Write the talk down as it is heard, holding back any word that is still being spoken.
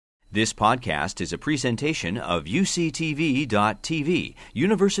This podcast is a presentation of UCTV.tv,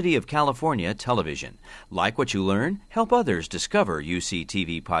 University of California Television. Like what you learn? Help others discover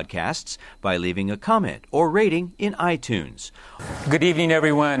UCTV podcasts by leaving a comment or rating in iTunes. Good evening,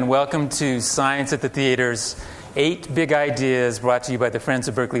 everyone. Welcome to Science at the Theaters, 8 Big Ideas, brought to you by the Friends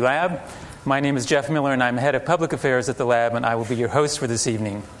of Berkeley Lab. My name is Jeff Miller, and I'm head of public affairs at the lab, and I will be your host for this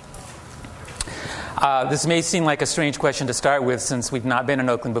evening. This may seem like a strange question to start with since we've not been in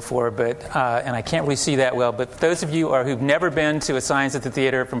Oakland before, but and I can't really see that well. But those of you who've never been to a Science at the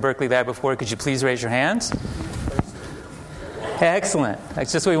Theater from Berkeley Lab before, could you please raise your hands? Excellent.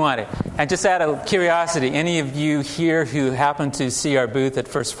 That's just what we wanted. And just out of curiosity, any of you here who happened to see our booth at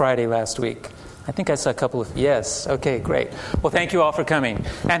First Friday last week? I think I saw a couple of yes. Okay, great. Well, thank you all for coming.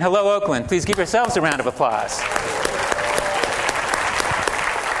 And hello, Oakland. Please give yourselves a round of applause.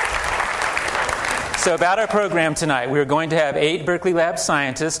 So about our program tonight, we're going to have 8 Berkeley Lab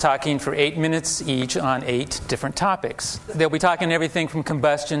scientists talking for 8 minutes each on 8 different topics. They'll be talking everything from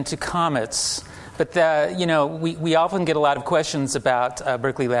combustion to comets. But, we often get a lot of questions about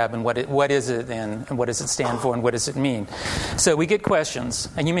Berkeley Lab and what is it and what does it stand for and what does it mean. So we get questions,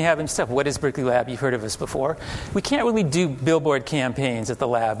 and you may have stuff, what is Berkeley Lab? You've heard of us before. We can't really do billboard campaigns at the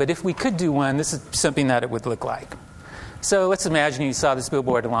lab, but if we could do one, this is something that it would look like. So let's imagine you saw this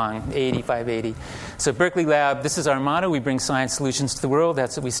billboard along 580. So Berkeley Lab, this is our motto. We bring science solutions to the world.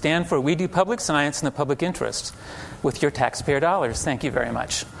 That's what we stand for. We do public science in the public interest with your taxpayer dollars. Thank you very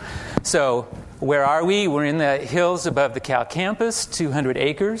much. So where are we? We're in the hills above the Cal campus, 200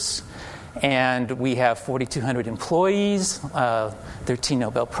 acres. And we have 4,200 employees, 13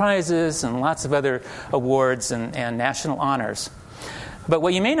 Nobel Prizes, and lots of other awards and national honors. But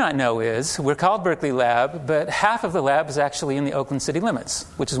what you may not know is we're called Berkeley Lab, but half of the lab is actually in the Oakland city limits,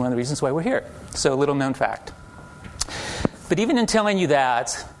 which is one of the reasons why we're here. So a little known fact. But even in telling you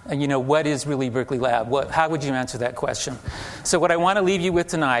that, what is really Berkeley Lab? How would you answer that question? So what I want to leave you with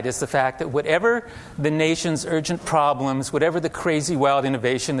tonight is the fact that whatever the nation's urgent problems, whatever the crazy, wild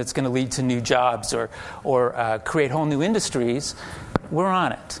innovation that's going to lead to new jobs or create whole new industries, we're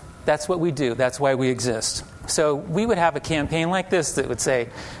on it. That's what we do. That's why we exist. So we would have a campaign like this that would say,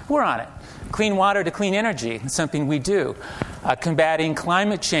 we're on it. Clean water to clean energy, it's something we do. Combating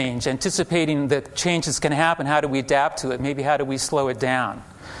climate change, anticipating the change that's going to happen, how do we adapt to it? Maybe how do we slow it down?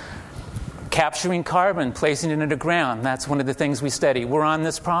 Capturing carbon, placing it underground, that's one of the things we study. We're on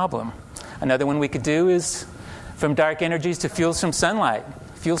this problem. Another one we could do is from dark energies to fuels from sunlight.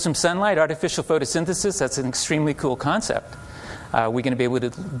 Fuels from sunlight, artificial photosynthesis, that's an extremely cool concept. We're going to be able to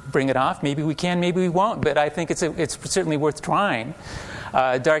bring it off. Maybe we can, maybe we won't, but I think it's certainly worth trying.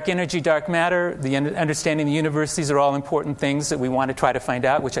 Dark energy, dark matter, the understanding the universe, these are all important things that we want to try to find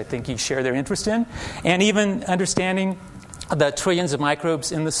out, which I think you share their interest in. And even understanding the trillions of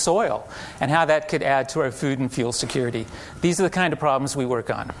microbes in the soil and how that could add to our food and fuel security. These are the kind of problems we work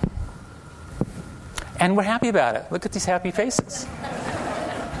on. And we're happy about it. Look at these happy faces.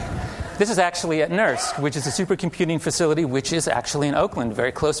 This is actually at NERSC, which is a supercomputing facility which is actually in Oakland,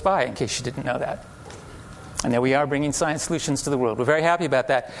 very close by, in case you didn't know that. And there we are bringing science solutions to the world. We're very happy about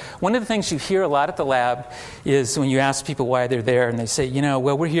that. One of the things you hear a lot at the lab is when you ask people why they're there, and they say,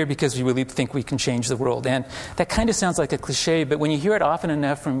 well, we're here because we really think we can change the world. And that kind of sounds like a cliche, but when you hear it often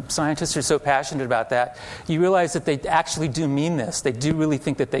enough from scientists who are so passionate about that, you realize that they actually do mean this. They do really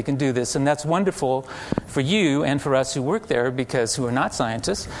think that they can do this. And that's wonderful for you and for us who work there, because who are not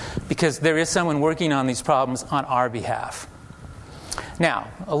scientists, because there is someone working on these problems on our behalf. Now,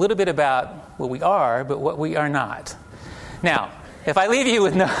 a little bit about what we are, but what we are not. Now, if I leave you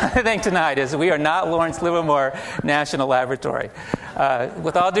with nothing tonight, is we are not Lawrence Livermore National Laboratory.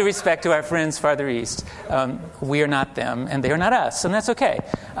 With all due respect to our friends farther east, we are not them, and they are not us, and that's okay.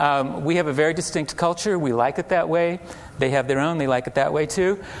 We have a very distinct culture. We like it that way. They have their own. They like it that way,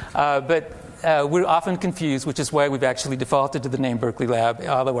 too. But we're often confused, which is why we've actually defaulted to the name Berkeley Lab,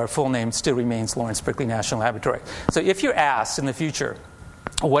 although our full name still remains Lawrence Berkeley National Laboratory. So if you're asked in the future,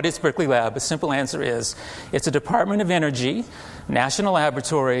 what is Berkeley Lab? A simple answer is, it's a Department of Energy, national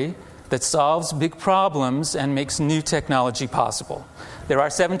laboratory that solves big problems and makes new technology possible. There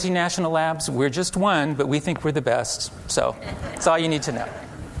are 17 national labs. We're just one, but we think we're the best. So that's all you need to know.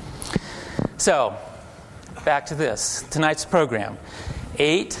 So back to this, tonight's program.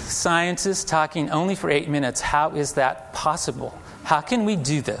 8 scientists talking only for 8 minutes. How is that possible? How can we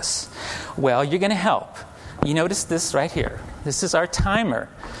do this? Well, you're going to help. You notice this right here. This is our timer.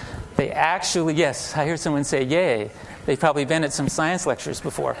 They actually, yes, I hear someone say, yay. They've probably been at some science lectures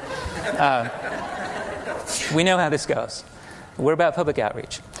before. We know how this goes. We're about public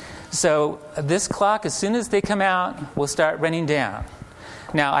outreach. So this clock, as soon as they come out, will start running down.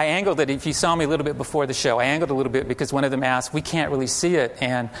 Now, I angled it. If you saw me a little bit before the show, I angled a little bit because one of them asked, we can't really see it.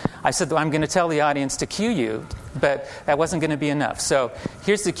 And I said, well, I'm going to tell the audience to cue you, but that wasn't going to be enough. So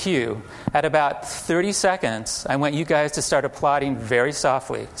here's the cue. At about 30 seconds, I want you guys to start applauding very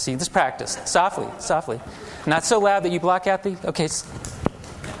softly. See, this practice. Softly, softly. Not so loud that you block out the... Okay.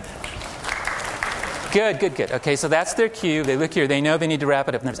 Good. Okay, so that's their cue. They look here. They know they need to wrap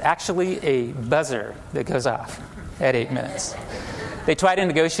it up. And there's actually a buzzer that goes off at 8 minutes. They try to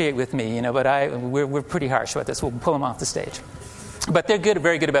negotiate with me, but we're pretty harsh about this. We'll pull them off the stage. But they're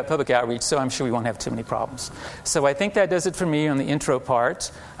very good about public outreach, so I'm sure we won't have too many problems. So I think that does it for me on the intro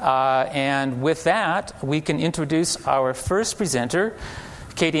part. And with that, we can introduce our first presenter,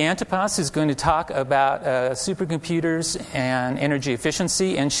 Katie Antipas, who's going to talk about supercomputers and energy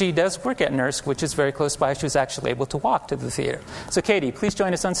efficiency. And she does work at NERSC, which is very close by. She was actually able to walk to the theater. So Katie, please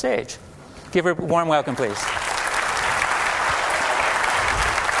join us on stage. Give her a warm welcome, please.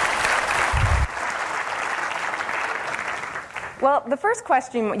 Well, the first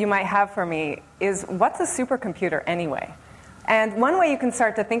question you might have for me is, what's a supercomputer anyway? And one way you can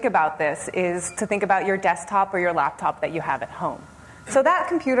start to think about this is to think about your desktop or your laptop that you have at home. So that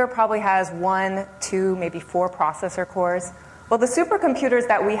computer probably has 1, 2, maybe 4 processor cores. Well, the supercomputers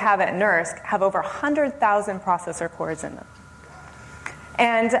that we have at NERSC have over 100,000 processor cores in them.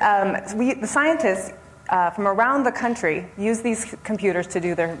 And the scientists from around the country use these computers to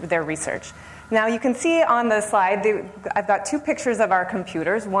do their research. Now, you can see on the slide, I've got 2 pictures of our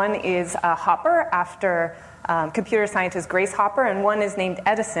computers. One is Hopper, after computer scientist Grace Hopper, and one is named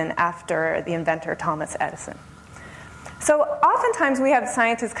Edison, after the inventor Thomas Edison. So oftentimes we have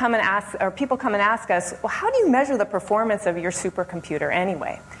scientists come and ask, or people come and ask us, well, how do you measure the performance of your supercomputer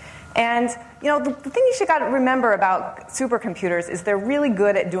anyway? And the thing you should got to remember about supercomputers is they're really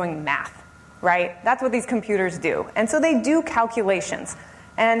good at doing math, right? That's what these computers do. And so they do calculations.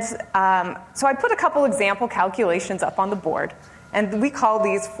 And so I put a couple example calculations up on the board, and we call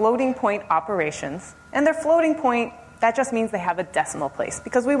these floating point operations. And they're floating point, that just means they have a decimal place,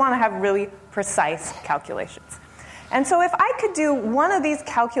 because we want to have really precise calculations. And so if I could do one of these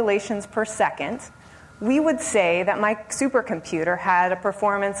calculations per second, we would say that my supercomputer had a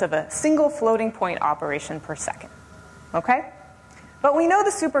performance of a single floating point operation per second. Okay? But we know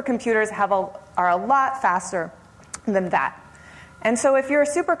the supercomputers are a lot faster than that. And so if your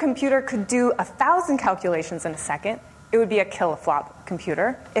supercomputer could do 1,000 calculations in a second, it would be a kiloflop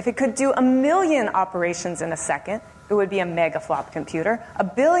computer. If it could do 1,000,000 operations in a second, it would be a megaflop computer.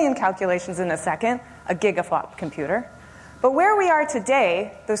 1 billion calculations in a second, a gigaflop computer. But where we are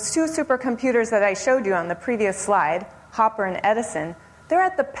today, those 2 supercomputers that I showed you on the previous slide, Hopper and Edison, they're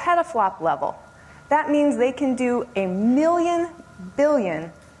at the petaflop level. That means they can do 1,000,000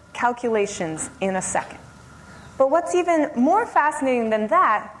 billion calculations in a second. But what's even more fascinating than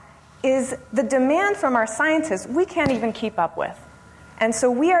that is the demand from our scientists we can't even keep up with. And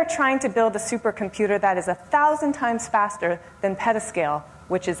so we are trying to build a supercomputer that is 1,000 times faster than petascale,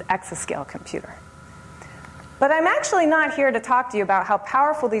 which is exascale computer. But I'm actually not here to talk to you about how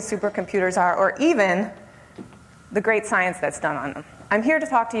powerful these supercomputers are, or even the great science that's done on them. I'm here to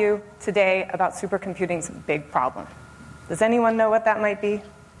talk to you today about supercomputing's big problem. Does anyone know what that might be?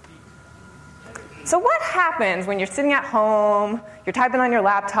 So what happens when you're sitting at home, you're typing on your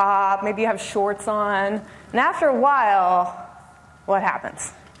laptop, maybe you have shorts on, and after a while, what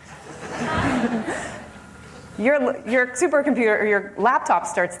happens? Your supercomputer or your laptop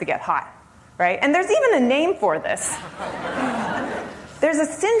starts to get hot, right? And there's even a name for this. There's a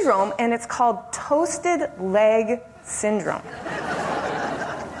syndrome, and it's called toasted leg syndrome.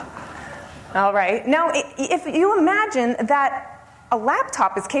 All right. Now, if you imagine that a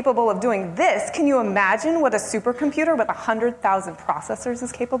laptop is capable of doing this, can you imagine what a supercomputer with 100,000 processors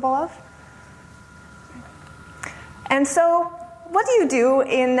is capable of? And so, what do you do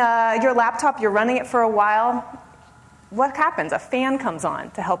in your laptop? You're running it for a while. What happens? A fan comes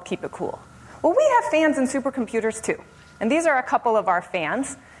on to help keep it cool. Well, we have fans in supercomputers too. And these are a couple of our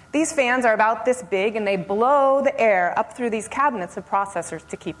fans. These fans are about this big, and they blow the air up through these cabinets of processors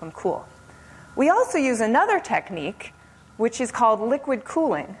to keep them cool. We also use another technique, which is called liquid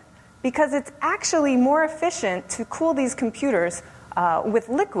cooling, because it's actually more efficient to cool these computers with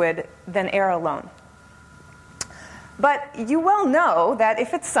liquid than air alone. But you well know that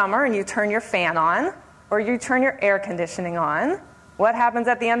if it's summer and you turn your fan on, or you turn your air conditioning on, what happens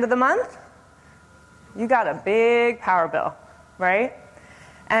at the end of the month? You got a big power bill, right?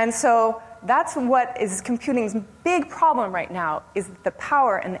 And so that's what is computing's big problem right now, is the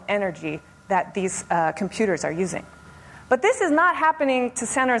power and the energy that these computers are using. But this is not happening to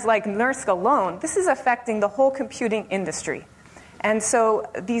centers like NERSC alone. This is affecting the whole computing industry. And so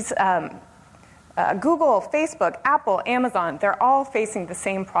these Google, Facebook, Apple, Amazon, they're all facing the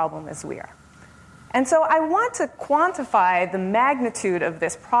same problem as we are. And so I want to quantify the magnitude of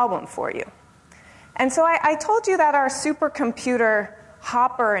this problem for you. And so I told you that our supercomputer,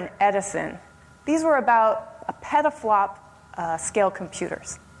 Hopper and Edison, these were about a petaflop scale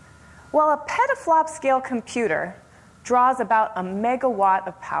computers. Well, a petaflop scale computer draws about a megawatt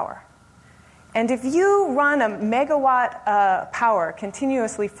of power. And if you run a megawatt power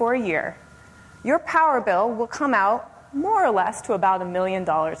continuously for a year, your power bill will come out more or less to about $1 million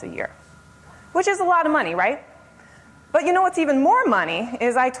a year, which is a lot of money, right? But you know what's even more money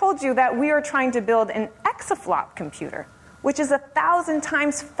is I told you that we are trying to build an exaflop computer, which is 1,000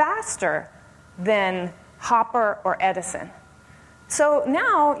 times faster than Hopper or Edison. So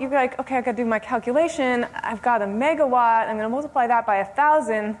now you're like, okay, I've got to do my calculation. I've got a megawatt. I'm going to multiply that by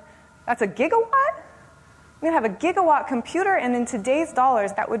 1,000. That's a gigawatt? I'm going to have a gigawatt computer, and in today's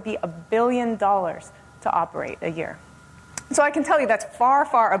dollars, that would be $1 billion to operate a year. So I can tell you that's far,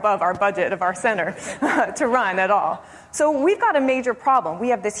 far above our budget of our center to run at all. So we've got a major problem. We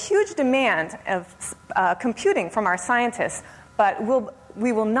have this huge demand of computing from our scientists, but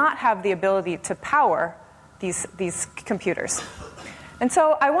we will not have the ability to power these computers. And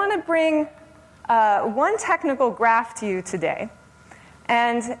so I want to bring one technical graph to you today.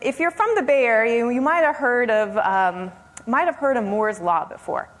 And if you're from the Bay Area, you might have heard of Moore's Law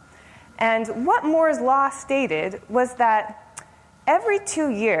before. And what Moore's Law stated was that every 2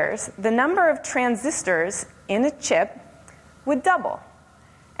 years, the number of transistors in a chip would double.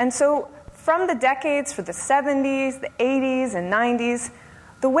 And so from the decades, for the 70s, the 80s, and 90s,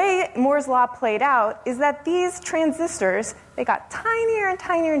 the way Moore's Law played out is that these transistors, they got tinier and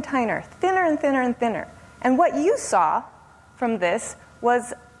tinier and tinier, thinner and thinner and thinner. And what you saw from this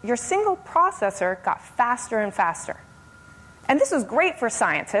was your single processor got faster and faster. And this was great for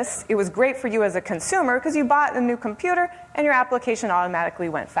scientists. It was great for you as a consumer because you bought a new computer and your application automatically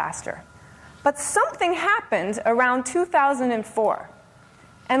went faster. But something happened around 2004.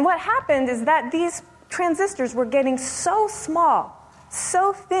 And what happened is that these transistors were getting so small,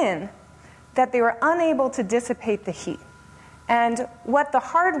 so thin, that they were unable to dissipate the heat. And what the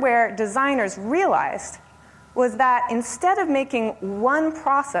hardware designers realized was that instead of making one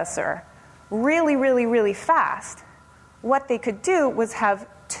processor really, really, really fast, what they could do was have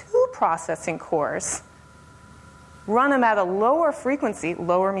 2 processing cores, run them at a lower frequency,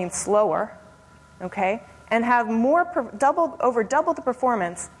 lower means slower, okay, and have over double the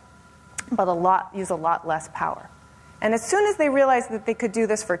performance, but use a lot less power. And as soon as they realized that they could do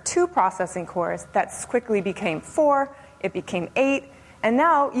this for 2 processing cores, that quickly became 4, it became 8, and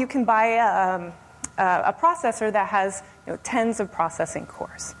now you can buy a processor that has tens of processing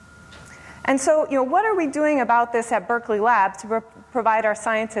cores. And so, what are we doing about this at Berkeley Lab to provide our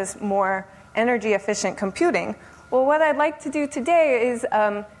scientists more energy-efficient computing? Well, what I'd like to do today is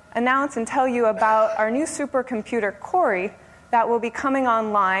announce and tell you about our new supercomputer, Cori, that will be coming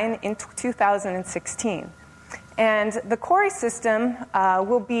online in 2016. And the Cori system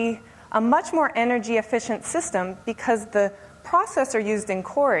will be a much more energy-efficient system because the processor used in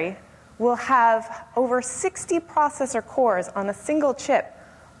Cori will have over 60 processor cores on a single chip,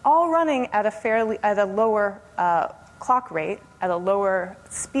 all running at a lower clock rate, at a lower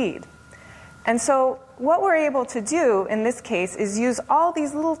speed. And so what we're able to do in this case is use all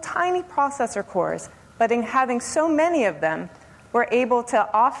these little tiny processor cores, but in having so many of them, we're able to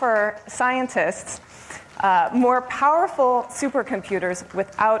offer scientists more powerful supercomputers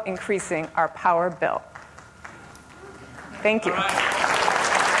without increasing our power bill. Thank you.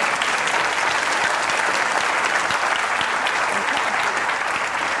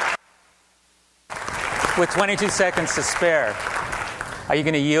 With 22 seconds to spare, are you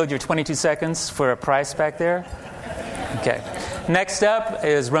going to yield your 22 seconds for a price back there? Okay. Next up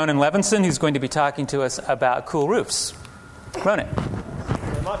is Ronan Levinson, who's going to be talking to us about cool roofs. Ronan. Thank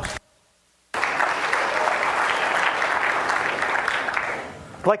you very much.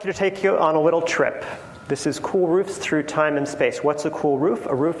 I'd like to take you on a little trip. This is cool roofs through time and space. What's a cool roof?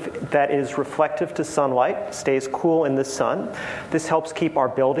 A roof that is reflective to sunlight, stays cool in the sun. This helps keep our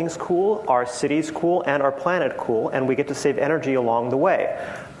buildings cool, our cities cool, and our planet cool, and we get to save energy along the way.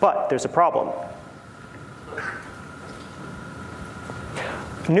 But there's a problem.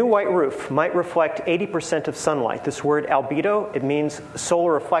 New white roof might reflect 80% of sunlight. This word albedo, it means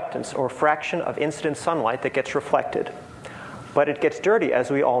solar reflectance, or fraction of incident sunlight that gets reflected. But it gets dirty, as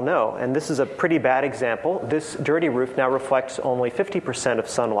we all know, and this is a pretty bad example. This dirty roof now reflects only 50% of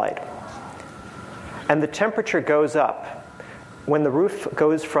sunlight. And the temperature goes up. When the roof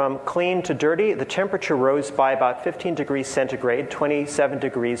goes from clean to dirty, the temperature rose by about 15 degrees centigrade, 27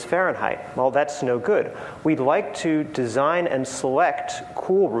 degrees Fahrenheit. Well, that's no good. We'd like to design and select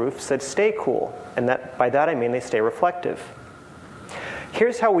cool roofs that stay cool, and by that I mean they stay reflective.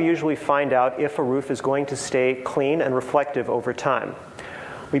 Here's how we usually find out if a roof is going to stay clean and reflective over time.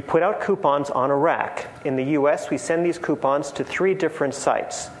 We put out coupons on a rack. In the US, we send these coupons to 3 different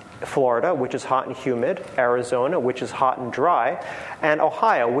sites: Florida, which is hot and humid; Arizona, which is hot and dry; and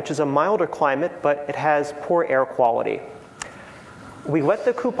Ohio, which is a milder climate, but it has poor air quality. We let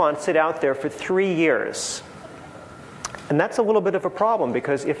the coupon sit out there for 3 years. And that's a little bit of a problem,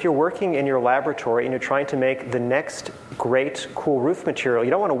 because if you're working in your laboratory and you're trying to make the next great cool roof material,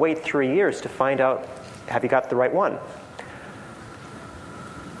 you don't want to wait 3 years to find out, have you got the right one?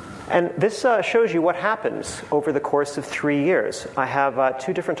 And this shows you what happens over the course of 3 years. I have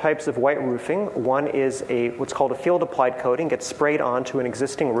 2 different types of white roofing. One is what's called a field-applied coating, gets sprayed onto an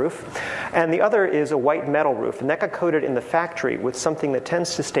existing roof. And the other is a white metal roof, and that got coated in the factory with something that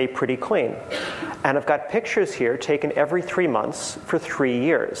tends to stay pretty clean. And I've got pictures here taken every 3 months for 3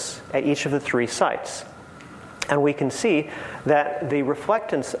 years at each of the 3 sites. And we can see that the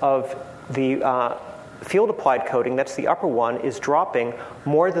reflectance of the field-applied coating, that's the upper one, is dropping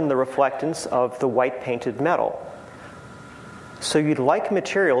more than the reflectance of the white painted metal. So you'd like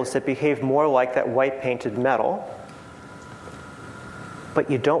materials that behave more like that white painted metal, but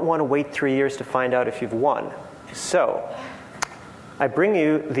you don't want to wait 3 years to find out if you've won. So I bring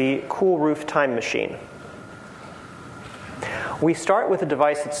you the Cool Roof Time Machine. We start with a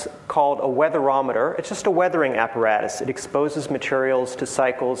device that's called a weatherometer. It's just a weathering apparatus. It exposes materials to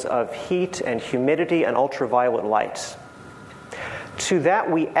cycles of heat and humidity and ultraviolet light. To that,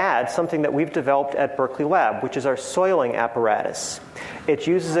 we add something that we've developed at Berkeley Lab, which is our soiling apparatus. It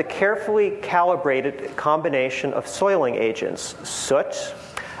uses a carefully calibrated combination of soiling agents: soot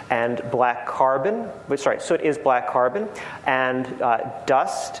and black carbon. Soot is black carbon, and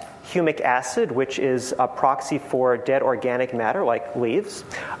dust, humic acid, which is a proxy for dead organic matter like leaves,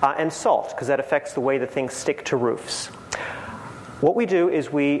 and salt, because that affects the way that things stick to roofs. What we do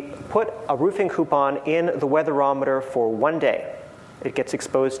is we put a roofing coupon in the weatherometer for 1 day. It gets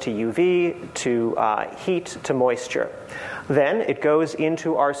exposed to UV, to heat, to moisture. Then it goes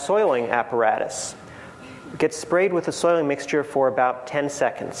into our soiling apparatus. It gets sprayed with a soiling mixture for about 10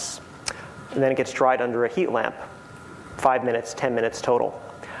 seconds. And then it gets dried under a heat lamp. 5 minutes, 10 minutes total.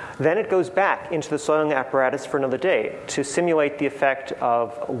 Then it goes back into the soiling apparatus for another day to simulate the effect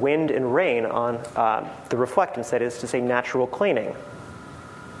of wind and rain on the reflectance, that is to say, natural cleaning.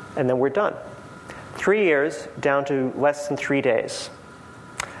 And then we're done. 3 years down to less than 3 days.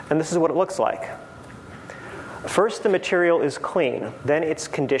 And this is what it looks like. First, the material is clean. Then it's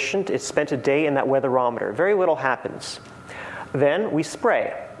conditioned. It's spent a day in that weatherometer. Very little happens. Then we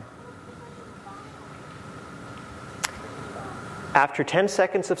spray. After 10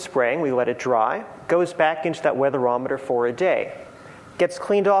 seconds of spraying, we let it dry, goes back into that weatherometer for a day, gets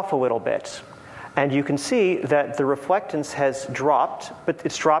cleaned off a little bit. And you can see that the reflectance has dropped, but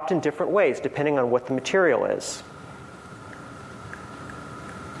it's dropped in different ways depending on what the material is.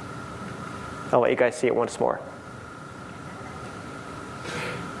 I'll let you guys see it once more.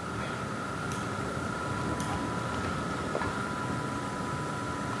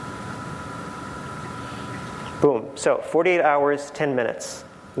 Boom. So 48 hours, 10 minutes.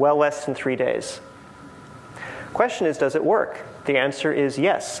 Well less than 3 days. Question is, does it work? The answer is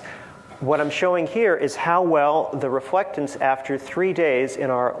yes. What I'm showing here is how well the reflectance after 3 days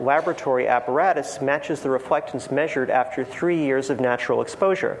in our laboratory apparatus matches the reflectance measured after 3 years of natural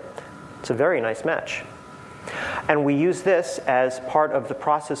exposure. It's a very nice match. And we use this as part of the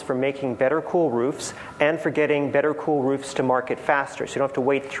process for making better cool roofs and for getting better cool roofs to market faster. So you don't have to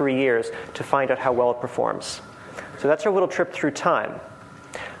wait 3 years to find out how well it performs. So that's our little trip through time.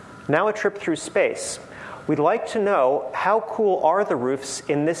 Now a trip through space. We'd like to know how cool are the roofs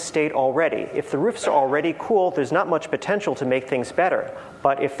in this state already. If the roofs are already cool, there's not much potential to make things better.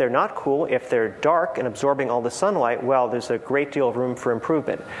 But if they're not cool, if they're dark and absorbing all the sunlight, well, there's a great deal of room for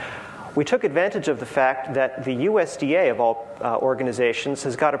improvement. We took advantage of the fact that the USDA, of all organizations,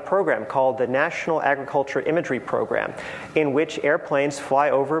 has got a program called the National Agriculture Imagery Program, in which airplanes fly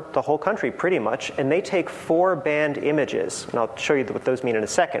over the whole country pretty much, and they take 4-band images. And I'll show you what those mean in a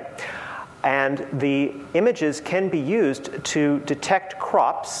second. And the images can be used to detect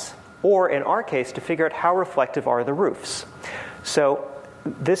crops, or in our case, to figure out how reflective are the roofs. So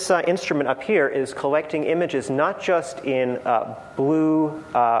this instrument up here is collecting images not just in blue,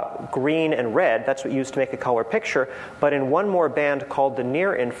 green, and red. That's what you use to make a color picture, but in one more band called the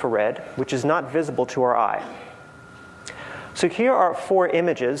near infrared, which is not visible to our eye. So here are 4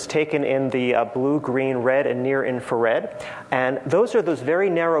 images taken in the blue, green, red, and near infrared. And those are those very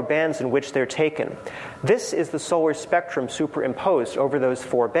narrow bands in which they're taken. This is the solar spectrum superimposed over those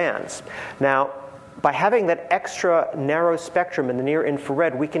 4 bands. Now, by having that extra narrow spectrum in the near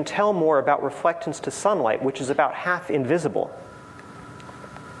infrared, we can tell more about reflectance to sunlight, which is about half invisible.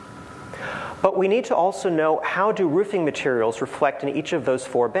 But we need to also know how do roofing materials reflect in each of those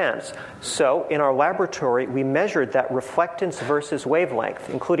 4 bands. So in our laboratory, we measured that reflectance versus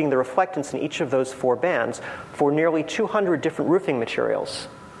wavelength, including the reflectance in each of those 4 bands, for nearly 200 different roofing materials.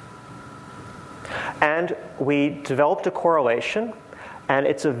 And we developed a correlation, and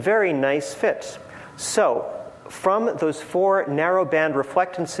it's a very nice fit. So from those 4 narrow band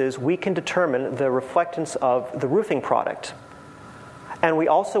reflectances, we can determine the reflectance of the roofing product. And we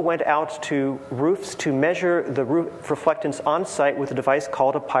also went out to roofs to measure the roof reflectance on site with a device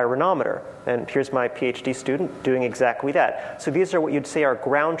called a pyranometer. And here's my PhD student doing exactly that. So these are what you'd say are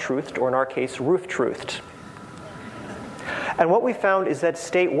ground truthed, or in our case, roof truthed. And what we found is that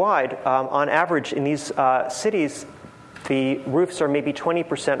statewide, on average in these cities, the roofs are maybe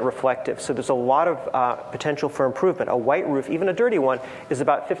 20% reflective. So there's a lot of potential for improvement. A white roof, even a dirty one, is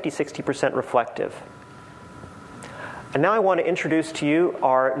about 50-60% reflective. And now I want to introduce to you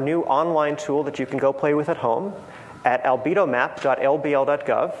our new online tool that you can go play with at home at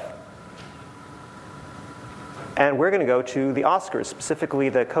albedomap.lbl.gov. And we're going to go to the Oscars, specifically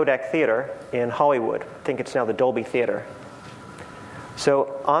the Kodak Theater in Hollywood. I think it's now the Dolby Theater.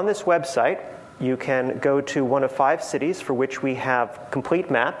 So on this website, you can go to one of 5 cities for which we have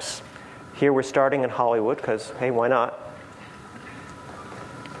complete maps. Here we're starting in Hollywood because, hey, why not?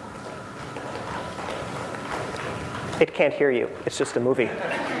 It can't hear you. It's just a movie.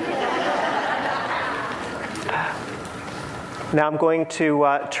 Now I'm going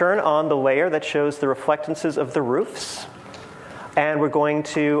to turn on the layer that shows the reflectances of the roofs. And we're going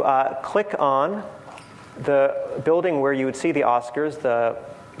to click on the building where you would see the Oscars, the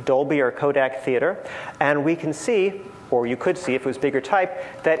Dolby or Kodak Theater. And we can see, or you could see if it was bigger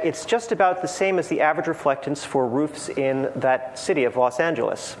type, that it's just about the same as the average reflectance for roofs in that city of Los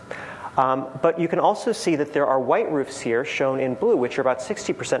Angeles. But you can also see that there are white roofs here shown in blue, which are about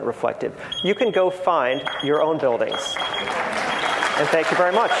 60% reflective. You can go find your own buildings. And thank you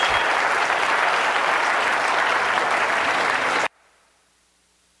very much.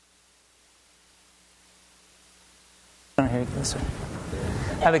 Here, this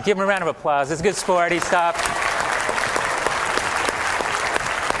one. Give him a round of applause. It's a good sport. He stopped.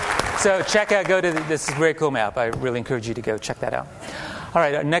 So check out, this is a very cool map. I really encourage you to go check that out. All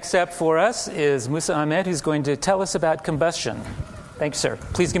right, next up for us is Musa Ahmed, who's going to tell us about combustion. Thank you, sir.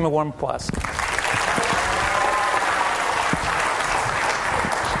 Please give him a warm applause.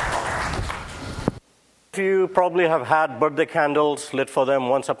 You probably have had birthday candles lit for them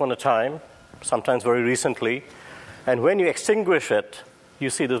once upon a time, sometimes very recently. And when you extinguish it, you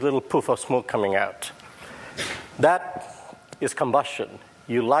see this little poof of smoke coming out. That is combustion.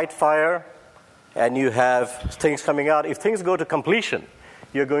 You light fire, and you have things coming out. If things go to completion,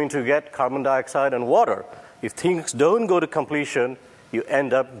 you're going to get carbon dioxide and water. If things don't go to completion, you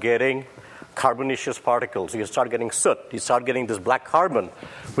end up getting carbonaceous particles. You start getting soot. You start getting this black carbon,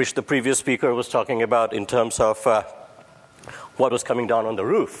 which the previous speaker was talking about in terms of what was coming down on the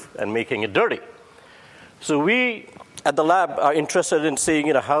roof and making it dirty. So we at the lab are interested in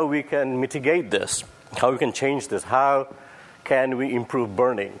seeing how we can mitigate this, how we can change this, how can we improve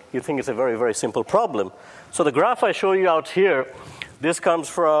burning. You think it's a very, very simple problem. So the graph I show you out here, this comes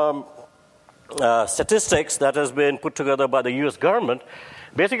from statistics that has been put together by the U.S. government.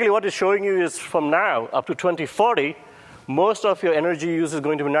 Basically what it's showing you is from now up to 2040, most of your energy use is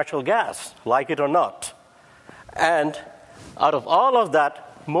going to be natural gas, like it or not. And out of all of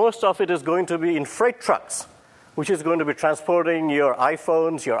that, most of it is going to be in freight trucks, which is going to be transporting your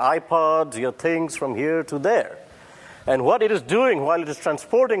iPhones, your iPods, your things from here to there. And what it is doing while it is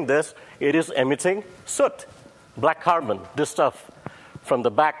transporting this, it is emitting soot, black carbon, this stuff from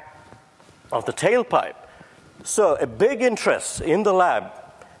the back of the tailpipe. So a big interest in the lab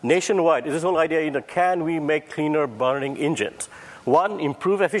nationwide is this whole idea, can we make cleaner burning engines? One,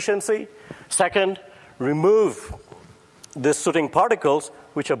 improve efficiency. Second, remove these sooting particles,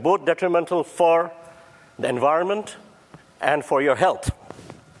 which are both detrimental for the environment and for your health.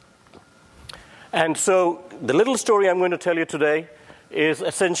 And so the little story I'm going to tell you today is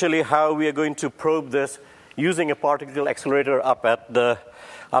essentially how we are going to probe this using a particle accelerator up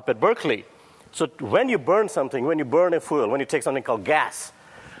at Berkeley. So when you burn something, when you burn a fuel, when you take something called gas,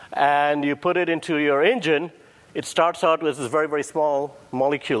 and you put it into your engine, it starts out with these very, very small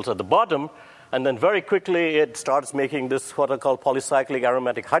molecules at the bottom, and then very quickly it starts making this what are called polycyclic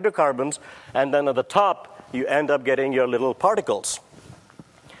aromatic hydrocarbons, and then at the top you end up getting your little particles.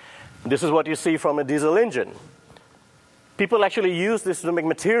 This is what you see from a diesel engine. People actually use this to make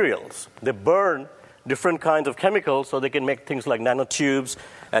materials. They burn different kinds of chemicals so they can make things like nanotubes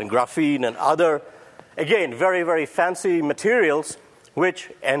and graphene and other, again, very, very fancy materials which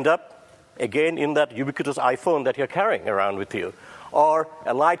end up, again, in that ubiquitous iPhone that you're carrying around with you, or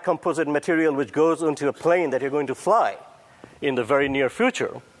a light composite material which goes into a plane that you're going to fly in the very near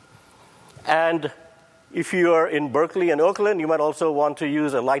future. And if you are in Berkeley and Oakland, you might also want to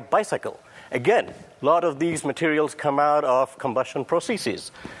use a light bicycle. Again, a lot of these materials come out of combustion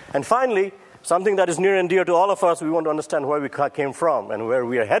processes. And finally, something that is near and dear to all of us, we want to understand where we came from and where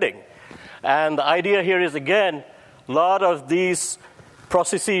we are heading. And the idea here is, again, a lot of these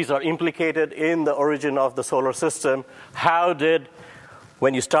processes are implicated in the origin of the solar system. How did,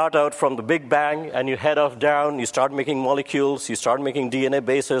 when you start out from the Big Bang and you head off down, you start making molecules, you start making DNA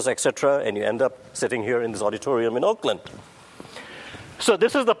bases, etc., and you end up sitting here in this auditorium in Oakland. So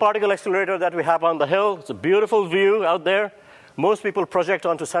this is the particle accelerator that we have on the hill. It's a beautiful view out there. Most people project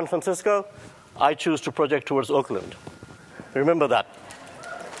onto San Francisco. I choose to project towards Oakland. Remember that.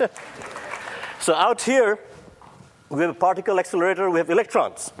 So out here, we have a particle accelerator. We have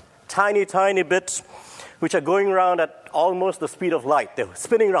electrons, tiny, tiny bits, which are going around at almost the speed of light. They're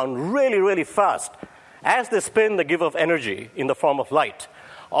spinning around really, really fast. As they spin, they give off energy in the form of light,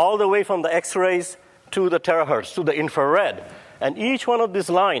 all the way from the X-rays to the terahertz, to the infrared. And each one of these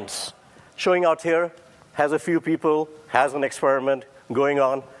lines showing out here has a few people, has an experiment going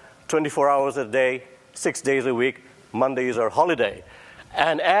on 24 hours a day, 6 days a week. Monday is our holiday.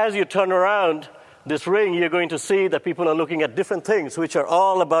 And as you turn around this ring, you're going to see that people are looking at different things, which are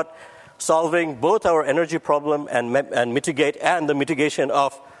all about solving both our energy problem and the mitigation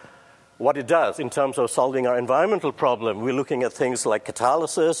of what it does in terms of solving our environmental problem. We're looking at things like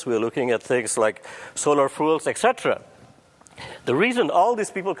catalysis. We're looking at things like solar fuels, etc. The reason all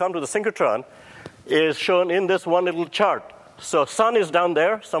these people come to the synchrotron is shown in this one little chart. So sun is down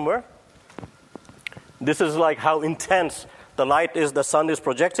there somewhere. This is like how intense the light is the sun is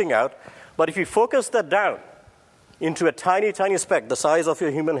projecting out. But if you focus that down into a tiny, tiny speck, the size of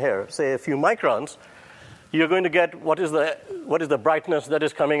your human hair, say a few microns, you're going to get what is the brightness that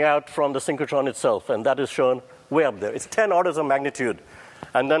is coming out from the synchrotron itself, and that is shown way up there. It's 10 orders of magnitude.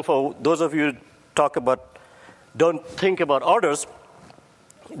 And then for those of you who don't think about orders,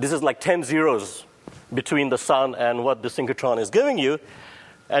 this is like 10 zeros between the sun and what the synchrotron is giving you.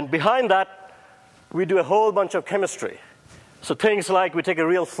 And behind that, we do a whole bunch of chemistry. So things like we take a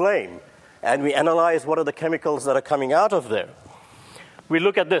real flame and we analyze what are the chemicals that are coming out of there. We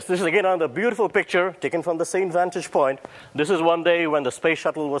look at this. This is, again, another beautiful picture taken from the same vantage point. This is one day when the space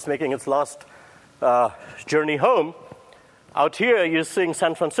shuttle was making its last journey home. Out here, you're seeing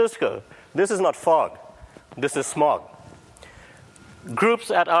San Francisco. This is not fog. This is smog. Groups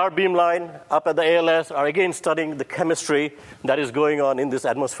at our beamline up at the ALS are again studying the chemistry that is going on in these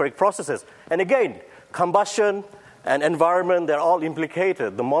atmospheric processes. And again, combustion and environment, they're all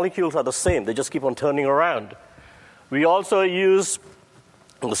implicated. The molecules are the same. They just keep on turning around. We also use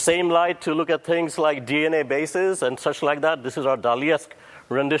the same light to look at things like DNA bases and such like that. This is our Dali-esque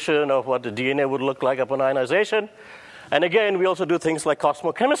rendition of what the DNA would look like upon ionization. And again, we also do things like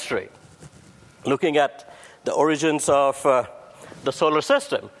cosmochemistry, looking at the origins of the solar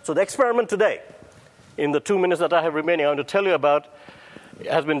system. So the experiment today, in the 2 minutes that I have remaining, I want to tell you about,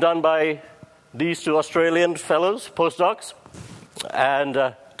 has been done by these two Australian fellows, postdocs,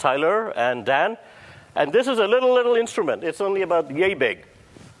 and Tyler and Dan. And this is a little instrument. It's only about yay big.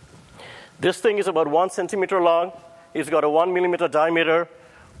 This thing is about 1 centimeter long. It's got a 1 millimeter diameter.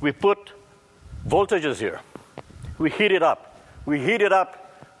 We put voltages here. We heat it up. We heat it up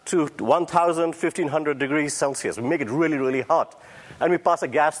to 1,000, 1,500 degrees Celsius. We make it really, really hot. And we pass a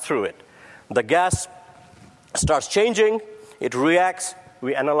gas through it. The gas starts changing. It reacts.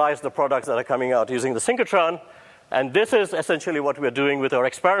 We analyze the products that are coming out using the synchrotron. And this is essentially what we're doing with our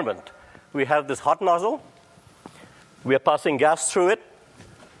experiment. We have this hot nozzle. We are passing gas through it.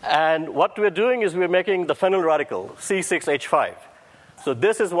 And what we're doing is we're making the phenyl radical, C6H5. So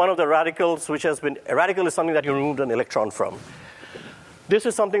this is one of the radicals which has been, a radical is something that you removed an electron from. This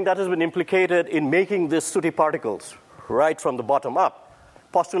is something that has been implicated in making these sooty particles right from the bottom up,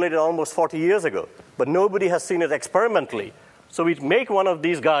 postulated almost 40 years ago. But nobody has seen it experimentally. So we make one of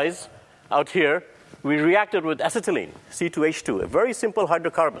these guys out here. We react it with acetylene, C2H2, a very simple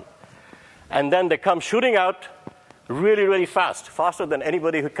hydrocarbon. And then they come shooting out really, really fast, faster than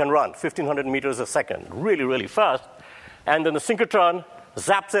anybody who can run, 1,500 meters a second, really, really fast. And then the synchrotron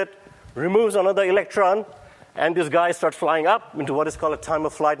zaps it, removes another electron, and this guy starts flying up into what is called a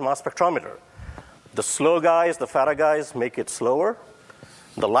time-of-flight mass spectrometer. The slow guys, the fatter guys, make it slower.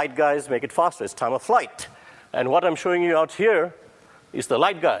 The light guys make it faster. It's time of flight. And what I'm showing you out here is the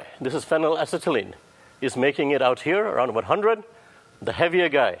light guy. This is phenylacetylene. Is making it out here around 100. The heavier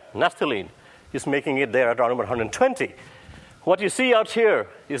guy, naphthalene, is making it there at around 120. What you see out here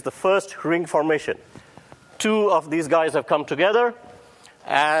is the first ring formation. Two of these guys have come together,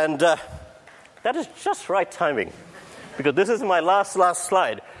 and that is just right timing, because this is my last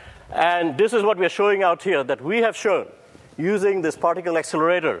slide. And this is what we are showing out here, that we have shown, using this particle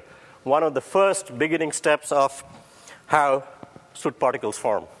accelerator, one of the first beginning steps of how soot particles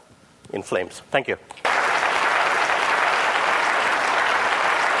form in flames. Thank you.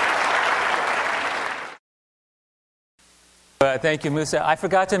 Thank you, Musa. I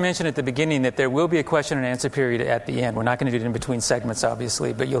forgot to mention at the beginning that there will be a question and answer period at the end. We're not going to do it in between segments,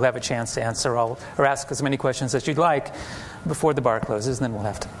 obviously, but you'll have a chance to answer all or ask as many questions as you'd like before the bar closes, and then we'll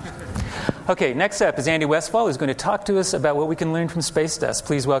have to. Okay, next up is Andy Westfall, who's going to talk to us about what we can learn from space dust.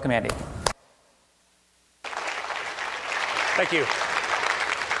 Please welcome Andy. Thank you.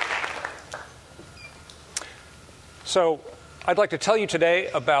 So, I'd like to tell you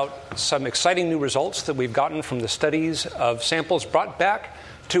today about some exciting new results that we've gotten from the studies of samples brought back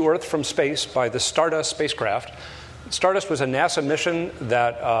to Earth from space by the Stardust spacecraft. Stardust was a NASA mission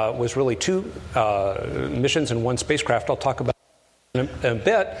that was really two missions in one spacecraft. I'll talk about in a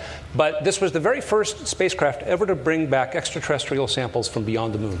bit, but this was the very first spacecraft ever to bring back extraterrestrial samples from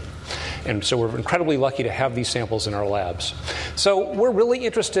beyond the moon. And so we're incredibly lucky to have these samples in our labs. So we're really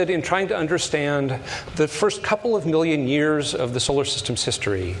interested in trying to understand the first couple of million years of the solar system's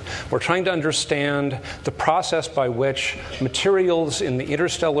history. We're trying to understand the process by which materials in the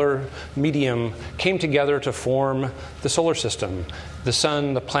interstellar medium came together to form the solar system, the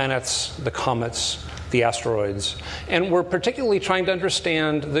sun, the planets, the comets, the asteroids. And we're particularly trying to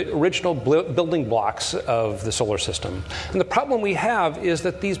understand the original building blocks of the solar system. And the problem we have is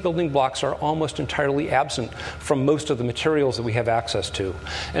that these building blocks are almost entirely absent from most of the materials that we have access to.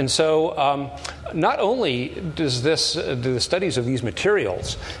 And so not only do the studies of these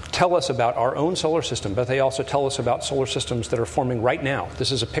materials tell us about our own solar system, but they also tell us about solar systems that are forming right now.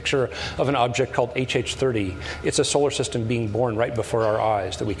 This is a picture of an object called HH30. It's a solar system being born right before our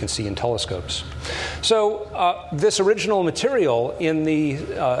eyes that we can see in telescopes. So this original material in the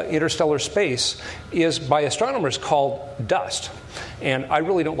interstellar space is by astronomers called dust. And I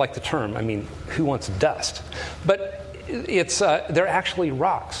really don't like the term. I mean, who wants dust? But they're actually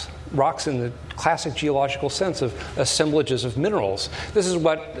rocks in the classic geological sense of assemblages of minerals. This is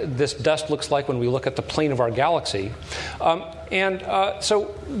what this dust looks like when we look at the plane of our galaxy.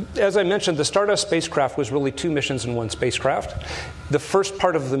 So, as I mentioned, the Stardust spacecraft was really two missions in one spacecraft. The first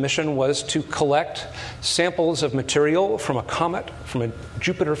part of the mission was to collect samples of material from a comet, from a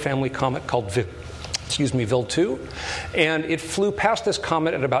Jupiter family comet called VIL-2, and it flew past this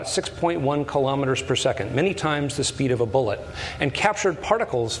comet at about 6.1 kilometers per second, many times the speed of a bullet, and captured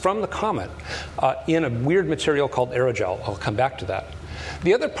particles from the comet in a weird material called aerogel. I'll come back to that.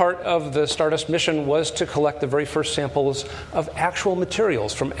 The other part of the Stardust mission was to collect the very first samples of actual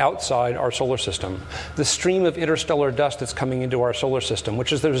materials from outside our solar system, the stream of interstellar dust that's coming into our solar system,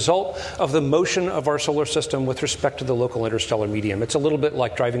 which is the result of the motion of our solar system with respect to the local interstellar medium. It's a little bit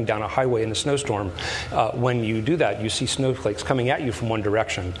like driving down a highway in a snowstorm. When you do that, you see snowflakes coming at you from one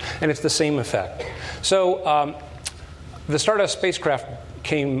direction, and it's the same effect. So the Stardust spacecraft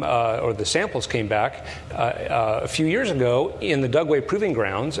the samples came back a few years ago in the Dugway Proving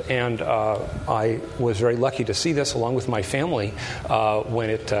Grounds, and I was very lucky to see this along with my family when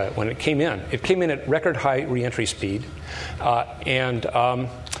it came in. It came in at record high reentry speed, and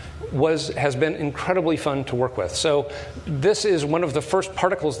has been incredibly fun to work with. So this is one of the first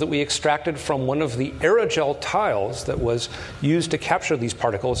particles that we extracted from one of the aerogel tiles that was used to capture these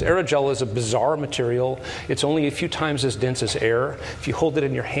particles. Aerogel is a bizarre material. It's only a few times as dense as air. If you hold it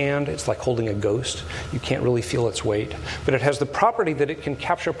in your hand, it's like holding a ghost. You can't really feel its weight. But it has the property that it can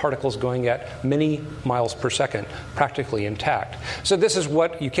capture particles going at many miles per second, practically intact. So this is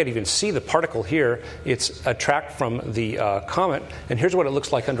what, you can't even see the particle here. It's a track from the comet, and here's what it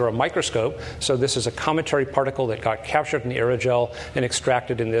looks like under a microscope. So this is a cometary particle that got captured in the aerogel and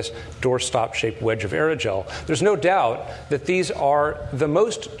extracted in this doorstop-shaped wedge of aerogel. There's no doubt that these are the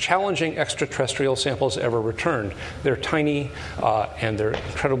most challenging extraterrestrial samples ever returned. They're tiny and they're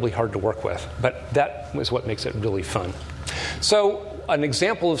incredibly hard to work with, but that is what makes it really fun. So an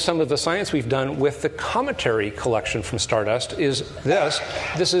example of some of the science we've done with the cometary collection from Stardust is this.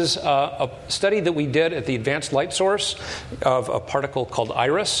 This is a study that we did at the Advanced Light Source of a particle called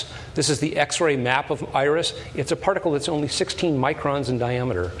Iris. This is the X-ray map of Iris. It's a particle that's only 16 microns in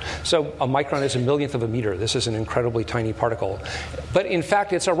diameter. So a micron is a millionth of a meter. This is an incredibly tiny particle. But in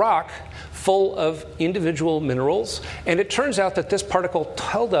fact, it's a rock full of individual minerals, and it turns out that this particle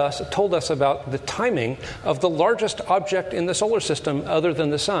told us about the timing of the largest object in the solar system other than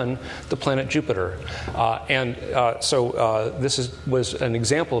the sun, the planet Jupiter. So this was an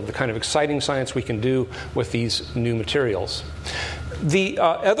example of the kind of exciting science we can do with these new materials. The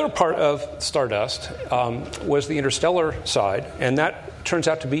other part of Stardust was the interstellar side, and that turns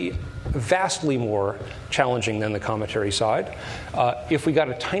out to be vastly more challenging than the cometary side. If we got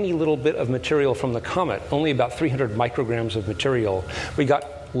a tiny little bit of material from the comet, only about 300 micrograms of material, we got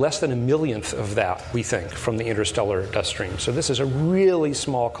less than a millionth of that, we think, from the interstellar dust stream. So this is a really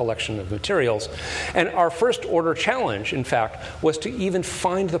small collection of materials. And our first order challenge, in fact, was to even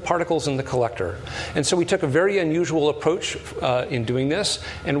find the particles in the collector. And so we took a very unusual approach in doing this,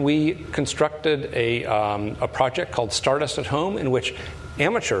 and we constructed a project called Stardust at Home, in which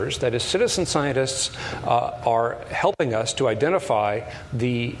amateurs, that is citizen scientists, are helping us to identify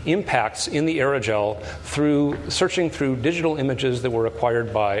the impacts in the aerogel through searching through digital images that were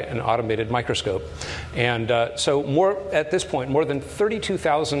acquired by an automated microscope. And so at this point, more than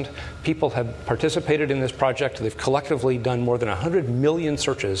 32,000 people have participated in this project. They've collectively done more than 100 million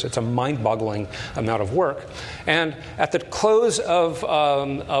searches. It's a mind-boggling amount of work. And at the close of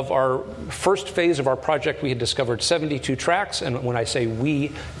our first phase of our project, we had discovered 72 tracks. And when I say we,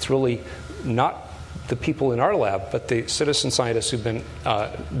 it's really not the people in our lab, but the citizen scientists who've been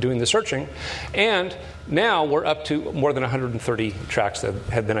doing the searching. And now we're up to more than 130 tracks that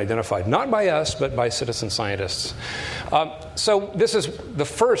have been identified, not by us, but by citizen scientists. So this is the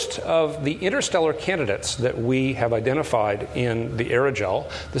first of the interstellar candidates that we have identified in the aerogel.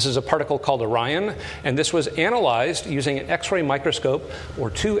 This is a particle called Orion, and this was analyzed using an X-ray microscope,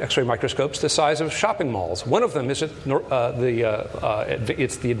 or two X-ray microscopes the size of shopping malls. One of them is it's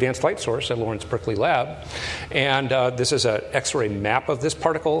the Advanced Light Source at Lawrence Berkeley Lab, and this is an X-ray map of this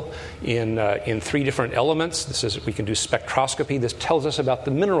particle in three different elements. We can do spectroscopy. This tells us about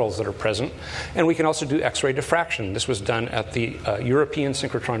the minerals that are present, and we can also do X-ray diffraction. This was done at the European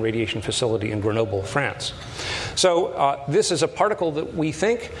Synchrotron Radiation Facility in Grenoble, France. So this is a particle that we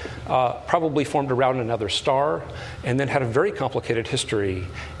think probably formed around another star and then had a very complicated history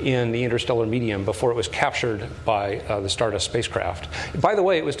in the interstellar medium before it was captured by the Stardust spacecraft. By the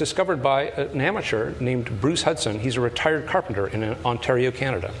way, it was discovered by an amateur named Bruce Hudson. He's a retired carpenter in Ontario,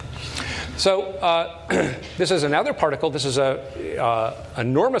 Canada. So this is another particle. This is an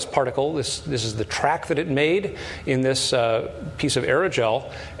enormous particle. This is the track that it made in this piece of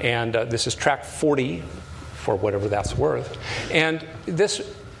aerogel, and this is track 40, for whatever that's worth. And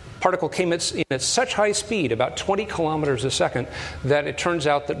this particle came in at such high speed, about 20 kilometers a second, that it turns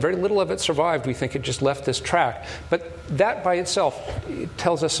out that very little of it survived. We think it just left this track. But that by itself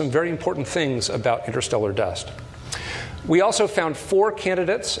tells us some very important things about interstellar dust. We also found 4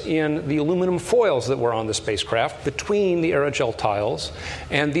 candidates in the aluminum foils that were on the spacecraft between the aerogel tiles.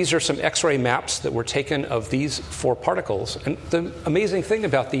 And these are some X-ray maps that were taken of these 4 particles. And the amazing thing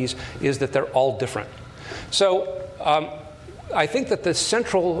about these is that they're all different. So I think that the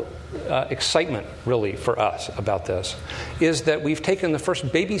central excitement, really, for us about this is that we've taken the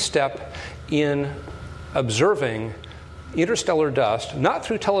first baby step in observing interstellar dust, not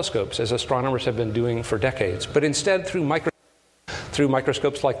through telescopes, as astronomers have been doing for decades, but instead through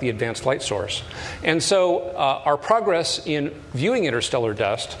microscopes like the Advanced Light Source. And so our progress in viewing interstellar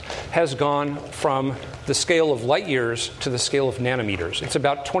dust has gone from the scale of light years to the scale of nanometers. It's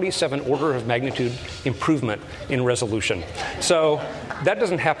about 27 order of magnitude improvement in resolution. So that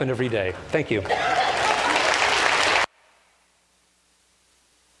doesn't happen every day. Thank you.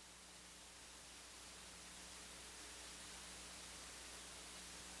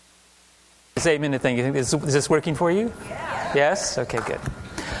 This 8-minute thing, you think is this working for you? Yeah. Yes? Okay, good.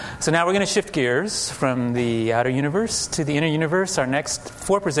 So now we're going to shift gears from the outer universe to the inner universe. Our next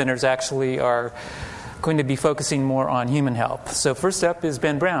 4 presenters actually are going to be focusing more on human health. So first up is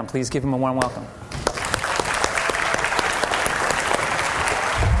Ben Brown. Please give him a warm welcome.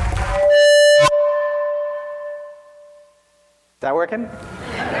 Is that working?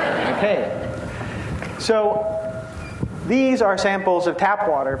 Okay. So these are samples of tap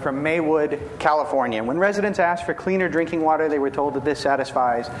water from Maywood, California. When residents asked for cleaner drinking water, they were told that this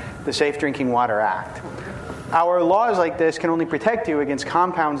satisfies the Safe Drinking Water Act. Our laws like this can only protect you against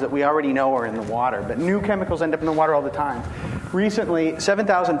compounds that we already know are in the water, but new chemicals end up in the water all the time. recently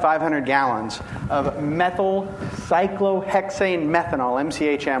 7,500 gallons of methyl cyclohexane methanol,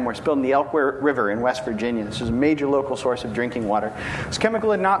 MCHM, were spilled in the Elk River in West Virginia. This is a major local source of drinking water. This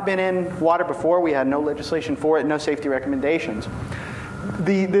chemical had not been in water before. We had no legislation for it, no safety recommendations.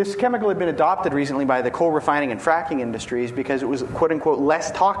 This chemical had been adopted recently by the coal refining and fracking industries because it was, quote-unquote,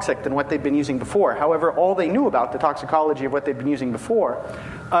 less toxic than what they'd been using before. However, all they knew about the toxicology of what they'd been using before,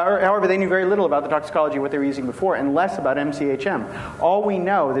 however, they knew very little about the toxicology of what they were using before and less about MCHM. All we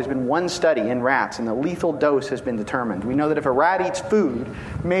know, there's been one study in rats, and the lethal dose has been determined. We know that if a rat eats food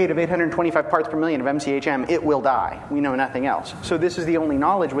made of 825 parts per million of MCHM, it will die. We know nothing else. So this is the only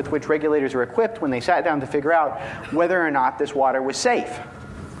knowledge with which regulators are equipped when they sat down to figure out whether or not this water was safe.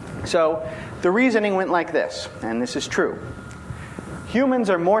 So the reasoning went like this, and this is true. Humans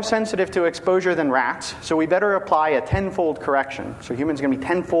are more sensitive to exposure than rats, so we better apply a tenfold correction. So humans are going to be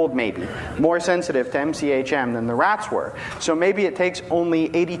tenfold, maybe, more sensitive to MCHM than the rats were. So maybe it takes only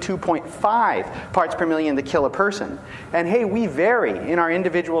 82.5 parts per million to kill a person. And hey, we vary in our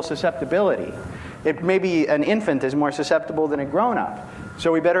individual susceptibility. Maybe an infant is more susceptible than a grown-up.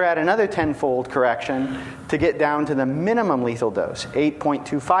 So we better add another tenfold correction to get down to the minimum lethal dose,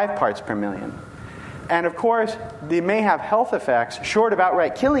 8.25 parts per million. And of course, they may have health effects short of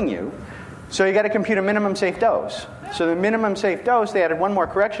outright killing you, so you got to compute a minimum safe dose. So the minimum safe dose, they added one more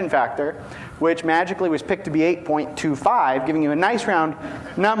correction factor, which magically was picked to be 8.25, giving you a nice round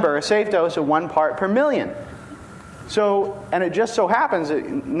number, a safe dose of 1 part per million. So, and it just so happens, a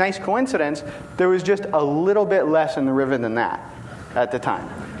nice coincidence, there was just a little bit less in the river than that at the time.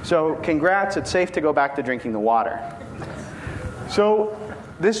 So congrats, it's safe to go back to drinking the water. So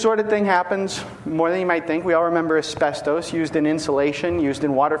this sort of thing happens more than you might think. We all remember asbestos, used in insulation, used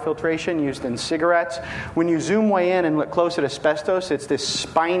in water filtration, used in cigarettes. When you zoom way in and look close at asbestos, it's this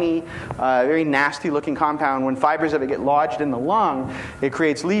spiny, very nasty-looking compound. When fibers of it get lodged in the lung, it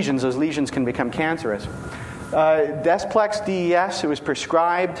creates lesions. Those lesions can become cancerous. Desplex DES, it was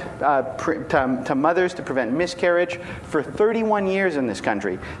prescribed to mothers to prevent miscarriage for 31 years in this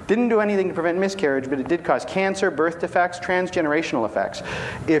country. Didn't do anything to prevent miscarriage, but it did cause cancer, birth defects, transgenerational effects.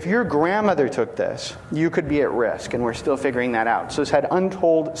 If your grandmother took this, you could be at risk, and we're still figuring that out. So it's had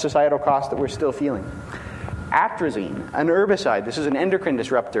untold societal costs that we're still feeling. Atrazine, an herbicide. This is an endocrine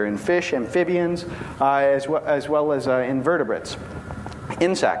disruptor in fish, amphibians, as well as invertebrates.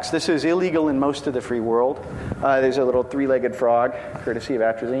 Insects. This is illegal in most of the free world. There's a little three-legged frog, courtesy of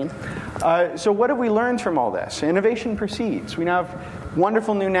atrazine. So what have we learned from all this? Innovation proceeds. We now have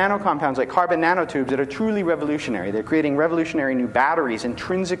wonderful new nanocompounds like carbon nanotubes that are truly revolutionary. They're creating revolutionary new batteries,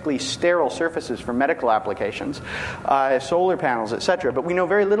 intrinsically sterile surfaces for medical applications, solar panels, etc. But we know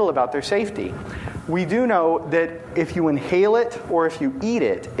very little about their safety. We do know that if you inhale it or if you eat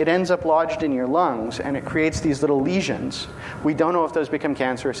it, it ends up lodged in your lungs and it creates these little lesions. We don't know if those become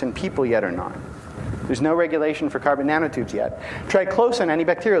cancerous in people yet or not. There's no regulation for carbon nanotubes yet. Triclosan,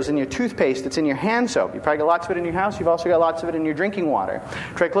 antibacterial, is in your toothpaste. It's in your hand soap. You probably got lots of it in your house. You've also got lots of it in your drinking water.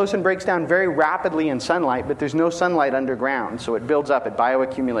 Triclosan breaks down very rapidly in sunlight, but there's no sunlight underground, so it builds up. It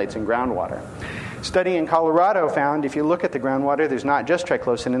bioaccumulates in groundwater. Study in Colorado found if you look at the groundwater, there's not just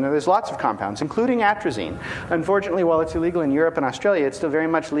triclosan in there, there's lots of compounds, including atrazine. Unfortunately, while it's illegal in Europe and Australia, it's still very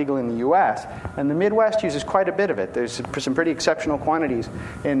much legal in the US. And the Midwest uses quite a bit of it. There's some pretty exceptional quantities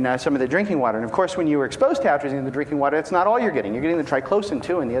in some of the drinking water. And of course, when you were exposed to atrazine in the drinking water, it's not all you're getting. You're getting the triclosan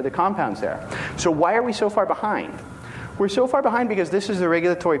too and the other compounds there. So why are we so far behind? We're so far behind because this is the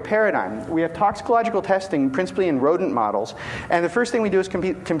regulatory paradigm. We have toxicological testing principally in rodent models, and the first thing we do is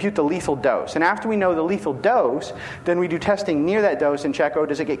compute the lethal dose. And after we know the lethal dose, then we do testing near that dose and check,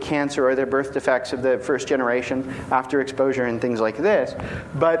 does it get cancer? Are there birth defects of the first generation after exposure and things like this?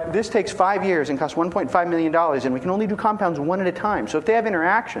 But this takes 5 years and costs $1.5 million, and we can only do compounds one at a time. So if they have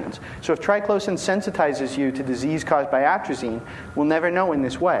interactions, so if triclosan sensitizes you to disease caused by atrazine, we'll never know in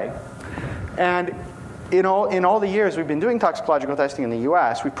this way. And in all the years we've been doing toxicological testing in the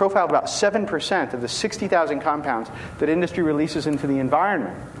U.S., we profiled about 7% of the 60,000 compounds that industry releases into the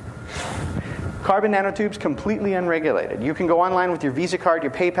environment. Carbon nanotubes, completely unregulated. You can go online with your Visa card,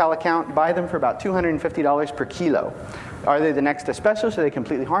 your PayPal account, buy them for about $250 per kilo. Are they the next asbestos? Are they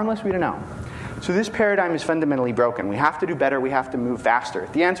completely harmless? We don't know. So this paradigm is fundamentally broken. We have to do better. We have to move faster.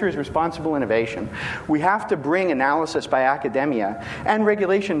 The answer is responsible innovation. We have to bring analysis by academia and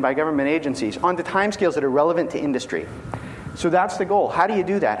regulation by government agencies onto timescales that are relevant to industry. So that's the goal. How do you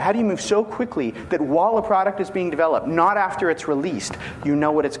do that? How do you move so quickly that while a product is being developed, not after it's released, you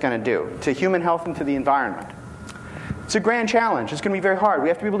know what it's going to do to human health and to the environment? It's a grand challenge. It's going to be very hard. We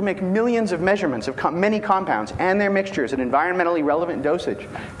have to be able to make millions of measurements of many compounds and their mixtures at environmentally relevant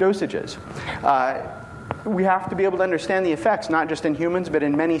dosages. we have to be able to understand the effects, not just in humans, but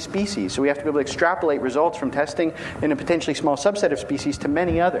in many species. So we have to be able to extrapolate results from testing in a potentially small subset of species to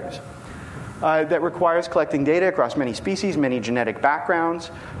many others. That requires collecting data across many species, many genetic backgrounds,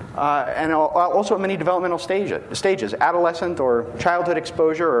 and also at many developmental stages. Adolescent or childhood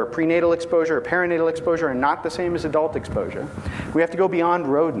exposure or prenatal exposure or perinatal exposure are not the same as adult exposure. We have to go beyond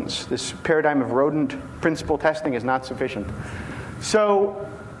rodents. This paradigm of rodent principal testing is not sufficient. So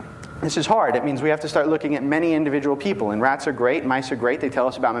this is hard. It means we have to start looking at many individual people. And rats are great, mice are great. They tell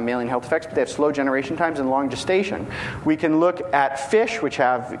us about mammalian health effects, but they have slow generation times and long gestation. We can look at fish, which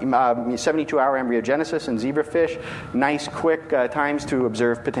have 72-hour embryogenesis, and zebrafish, nice, quick times to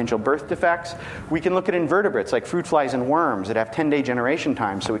observe potential birth defects. We can look at invertebrates like fruit flies and worms that have 10-day generation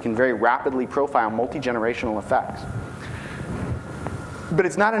times, so we can very rapidly profile multi-generational effects. But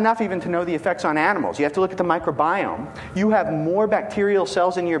it's not enough even to know the effects on animals. You have to look at the microbiome. You have more bacterial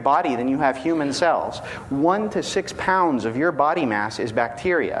cells in your body than you have human cells. 1 to 6 pounds of your body mass is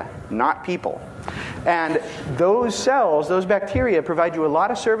bacteria, not people. And those cells, those bacteria, provide you a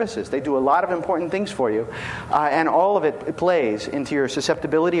lot of services. They do a lot of important things for you. And all of it plays into your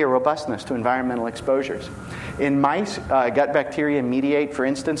susceptibility or robustness to environmental exposures. In mice, gut bacteria mediate, for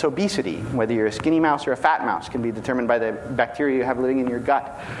instance, obesity. Whether you're a skinny mouse or a fat mouse can be determined by the bacteria you have living in your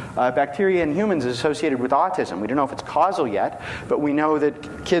gut. Bacteria in humans is associated with autism. We don't know if it's causal yet, but we know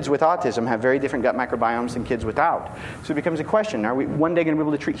that kids with autism have very different gut microbiomes than kids without. So it becomes a question. Are we one day going to be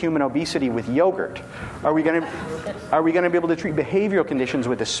able to treat human obesity with yogurt? Are we going to be able to treat behavioral conditions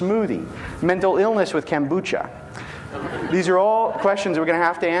with a smoothie? Mental illness with kombucha? These are all questions we're going to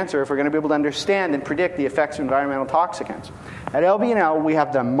have to answer if we're going to be able to understand and predict the effects of environmental toxicants. At LBNL, we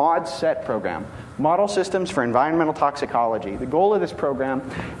have the MODSET program, Model Systems for Environmental Toxicology. The goal of this program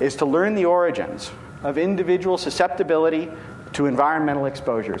is to learn the origins of individual susceptibility to environmental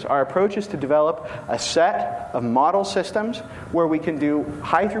exposures. Our approach is to develop a set of model systems where we can do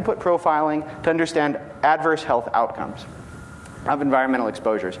high-throughput profiling to understand adverse health outcomes of environmental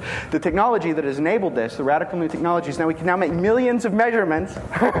exposures. The technology that has enabled this, the radical new technologies, now we can now make millions of measurements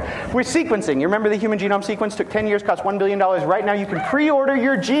with sequencing. You remember the human genome sequence took 10 years, cost $1 billion. Right now you can pre-order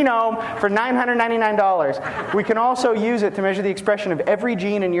your genome for $999. We can also use it to measure the expression of every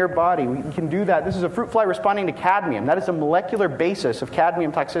gene in your body. We can do that. This is a fruit fly responding to cadmium. That is a molecular basis of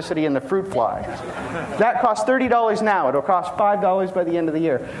cadmium toxicity in the fruit fly. That costs $30 now. It'll cost $5 by the end of the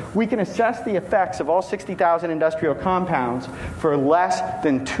year. We can assess the effects of all 60,000 industrial compounds for less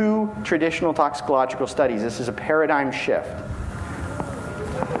than 2 traditional toxicological studies. This is a paradigm shift.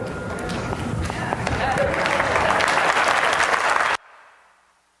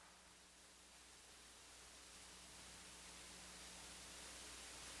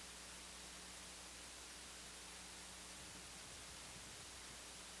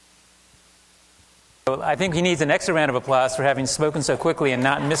 I think he needs an extra round of applause for having spoken so quickly and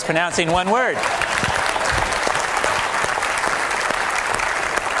not mispronouncing one word.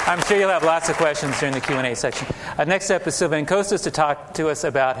 I'm sure you'll have lots of questions during the Q&A section. Next up is Sylvain Costas to talk to us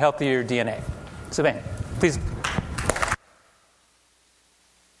about healthier DNA. Sylvain, please.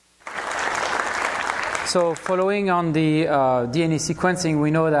 So following on the DNA sequencing, we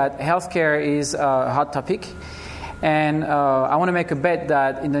know that healthcare is a hot topic. And I want to make a bet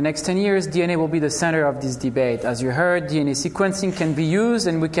that in the next 10 years, DNA will be the center of this debate. As you heard, DNA sequencing can be used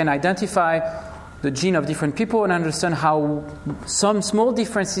and we can identify the gene of different people and understand how some small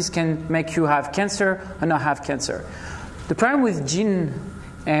differences can make you have cancer or not have cancer. The problem with gene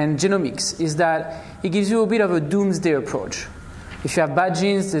and genomics is that it gives you a bit of a doomsday approach. If you have bad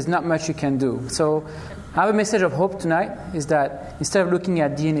genes, there's not much you can do. So I have a message of hope tonight is that instead of looking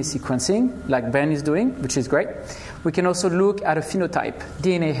at DNA sequencing, like Ben is doing, which is great, we can also look at a phenotype,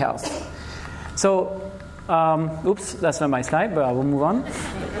 DNA health. So, oops, that's not my slide, but I will move on.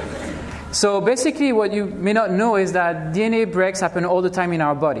 So basically what you may not know is that DNA breaks happen all the time in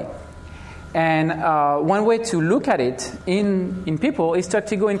our body. And one way to look at it in people is to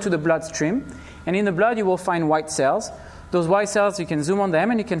actually go into the bloodstream. And in the blood you will find white cells. Those white cells, you can zoom on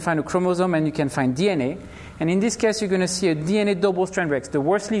them and you can find a chromosome and you can find DNA. And in this case, you're going to see a DNA double-strand breaks, the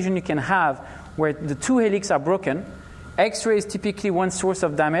worst lesion you can have where the 2 helix are broken. X-ray is typically one source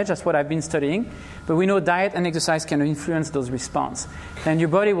of damage. That's what I've been studying. But we know diet and exercise can influence those responses. Then your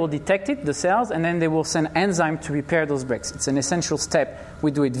body will detect it, the cells, and then they will send enzyme to repair those breaks. It's an essential step.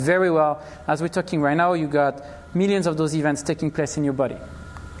 We do it very well. As we're talking right now, you've got millions of those events taking place in your body.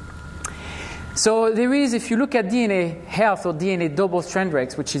 So there is, if you look at DNA health or DNA double-strand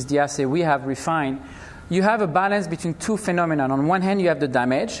breaks, which is the assay we have refined, you have a balance between 2 phenomena. On one hand, you have the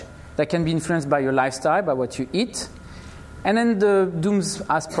damage that can be influenced by your lifestyle, by what you eat. And then the doom's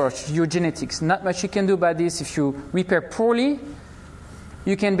approach, your genetics. Not much you can do about this. If you repair poorly,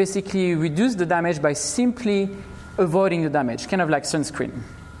 you can basically reduce the damage by simply avoiding the damage, kind of like sunscreen.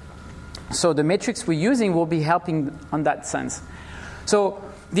 So the matrix we're using will be helping on that sense. So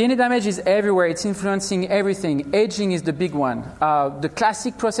DNA damage is everywhere. It's influencing everything. Aging is the big one. The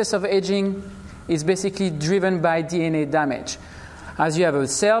classic process of aging is basically driven by DNA damage. As you have a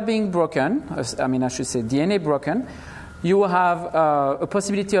cell being broken, DNA broken, you will have a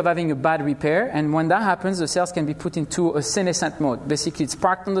possibility of having a bad repair. And when that happens, the cells can be put into a senescent mode. Basically, it's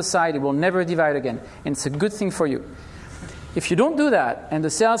parked on the side. It will never divide again. And it's a good thing for you. If you don't do that and the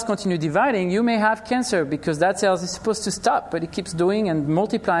cells continue dividing, you may have cancer because that cell is supposed to stop, but it keeps doing and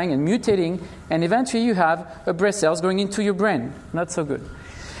multiplying and mutating, and eventually you have a breast cells going into your brain. Not so good.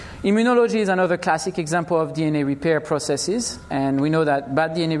 Immunology is another classic example of DNA repair processes, and we know that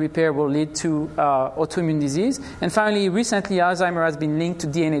bad DNA repair will lead to autoimmune disease. And finally, recently, Alzheimer's has been linked to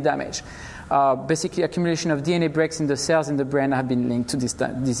DNA damage. Basically, accumulation of DNA breaks in the cells in the brain have been linked to this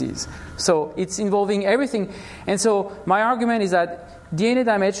disease. So it's involving everything. And so my argument is that DNA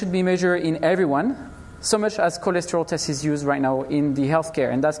damage should be measured in everyone, so much as cholesterol test is used right now in the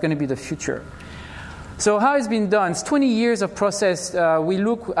healthcare, and that's going to be the future. So how it's been done? It's 20 years of process. We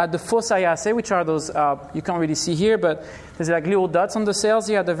look at the foci assay, which are those, you can't really see here, but there's like little dots on the cells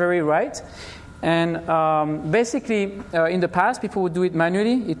here at the very right. And basically, in the past, people would do it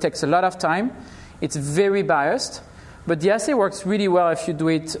manually. It takes a lot of time. It's very biased. But the assay works really well if you do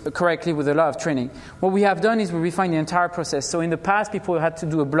it correctly with a lot of training. What we have done is we refine the entire process. So in the past, people had to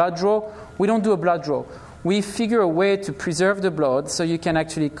do a blood draw. We don't do a blood draw. We figure a way to preserve the blood so you can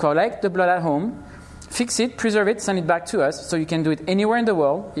actually collect the blood at home, fix it, preserve it, send it back to us. So you can do it anywhere in the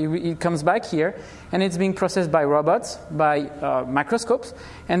world. It comes back here. And it's being processed by robots, by microscopes,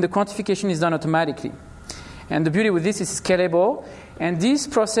 and the quantification is done automatically. And the beauty with this is scalable. And this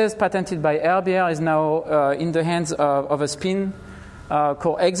process, patented by LBL, is now in the hands of a spin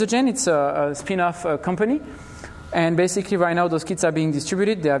called Exogen. It's a spin-off company. And basically, right now, those kits are being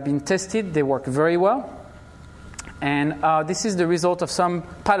distributed. They have been tested. They work very well. And this is the result of some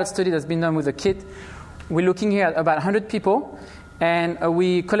pilot study that's been done with a kit. We're looking here at about 100 people. And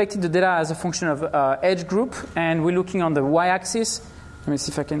we collected the data as a function of age group, and we're looking on the y-axis. Let me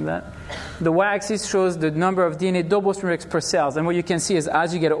see if I can do that. The y-axis shows the number of DNA double strand per cells, and what you can see is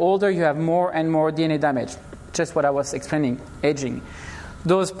as you get older, you have more and more DNA damage. Just what I was explaining, aging.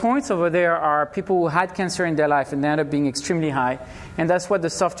 Those points over there are people who had cancer in their life, and they end up being extremely high, and that's what the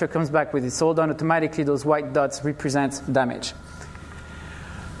software comes back with. It's all done automatically. Those white dots represent damage.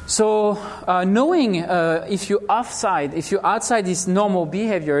 So knowing if you're outside this normal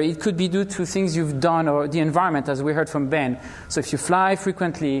behavior, it could be due to things you've done or the environment, as we heard from Ben. So if you fly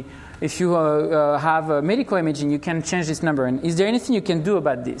frequently, if you have medical imaging, you can change this number. And is there anything you can do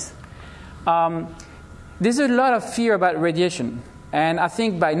about this? There's a lot of fear about radiation. And I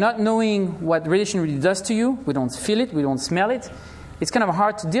think by not knowing what radiation really does to you, we don't feel it, we don't smell it, it's kind of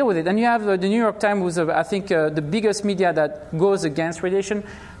hard to deal with it. And you have the New York Times, who's, I think, the biggest media that goes against radiation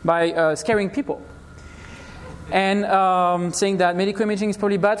by scaring people. And saying that medical imaging is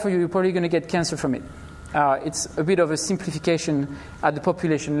probably bad for you, you're probably going to get cancer from it. It's a bit of a simplification at the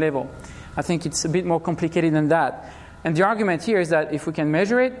population level. I think it's a bit more complicated than that. And the argument here is that if we can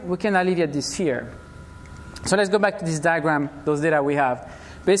measure it, we can alleviate this fear. So let's go back to this diagram, those data we have.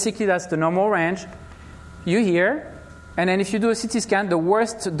 Basically, that's the normal range. You here. And then if you do a CT scan, the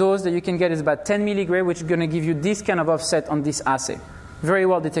worst dose that you can get is about 10 milligray, which is going to give you this kind of offset on this assay. Very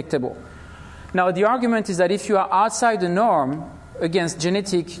well detectable. Now, the argument is that if you are outside the norm against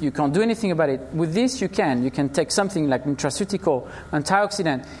genetic, you can't do anything about it. With this, you can. You can take something like nutraceutical,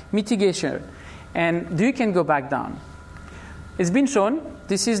 antioxidant, mitigation, and you can go back down. It's been shown.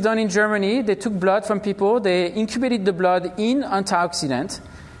 This is done in Germany. They took blood from people. They incubated the blood in antioxidant.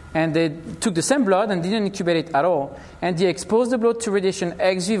 And they took the same blood and didn't incubate it at all. And they exposed the blood to radiation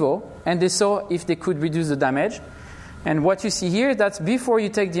ex vivo, and they saw if they could reduce the damage. And what you see here, that's before you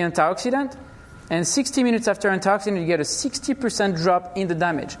take the antioxidant. And 60 minutes after antioxidant, you get a 60% drop in the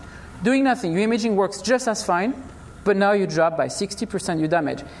damage. Doing nothing. Your imaging works just as fine, but now you drop by 60% your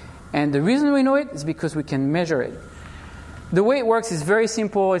damage. And the reason we know it is because we can measure it. The way it works is very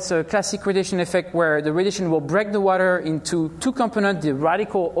simple. It's a classic radiation effect where the radiation will break the water into two components. The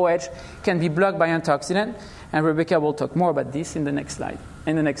radical OH can be blocked by antioxidant. And Rebecca will talk more about this in the next slide,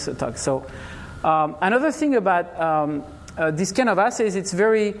 in the next talk. So another thing about this kind of assays, it's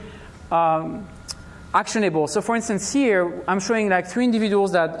very actionable. So for instance, here, I'm showing like 3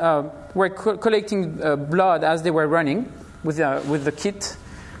 individuals that were collecting blood as they were running with the kit.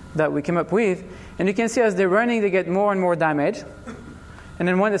 that we came up with. And you can see as they're running, they get more and more damage. And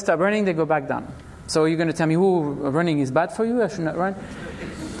then when they stop running, they go back down. So you're going to tell me, running is bad for you? I should not run?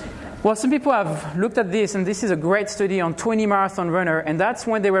 Well, some people have looked at this, and this is a great study on 20 marathon runners, and that's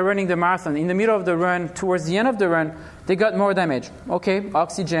when they were running the marathon. In the middle of the run, towards the end of the run, they got more damage. Okay,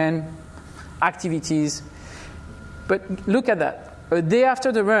 oxygen, activities. But look at that. A day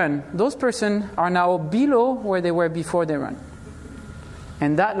after the run, those persons are now below where they were before they run.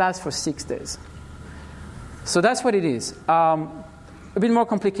 And that lasts for 6 days. So that's what it is. A bit more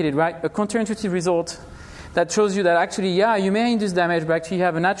complicated, right? A counterintuitive result that shows you that actually, you may induce damage, but actually you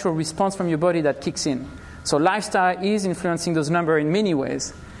have a natural response from your body that kicks in. So lifestyle is influencing those numbers in many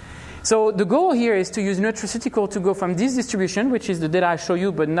ways. So the goal here is to use nutraceutical to go from this distribution, which is the data I show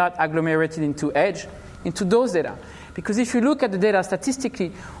you, but not agglomerated into edge, into those data. Because if you look at the data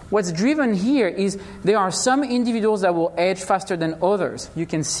statistically, what's driven here is there are some individuals that will age faster than others. You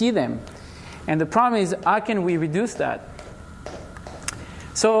can see them. And the problem is, how can we reduce that?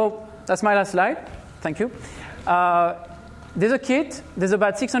 So that's my last slide. Thank you. There's a kit. There's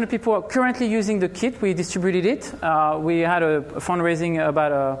about 600 people currently using the kit. We distributed it. We had a fundraising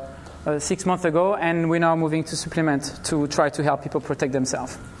about 6 months ago, and we're now moving to supplement to try to help people protect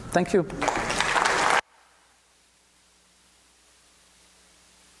themselves. Thank you.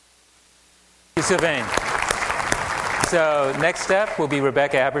 Sylvain. So next step will be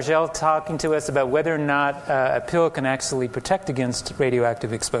Rebecca Abergel talking to us about whether or not a pill can actually protect against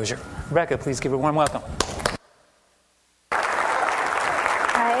radioactive exposure. Rebecca, please give a warm welcome.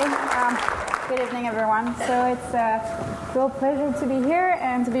 Hi. Good evening, everyone. So it's a real pleasure to be here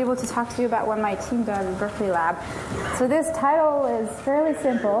and to be able to talk to you about what my team does at Berkeley Lab. So this title is fairly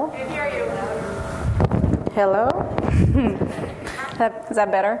simple. Hello? Is that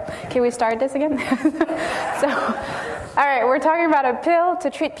better? Can we start this again? All right, we're talking about a pill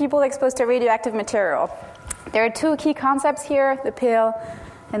to treat people exposed to radioactive material. There are two key concepts here, the pill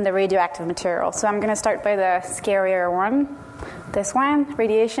and the radioactive material. So I'm going to start by the scarier one, this one,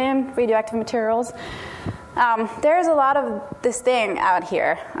 radiation, radioactive materials. There's a lot of this thing out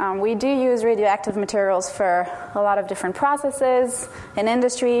here. We do use radioactive materials for a lot of different processes in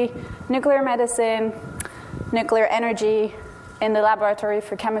industry, nuclear medicine, nuclear energy, in the laboratory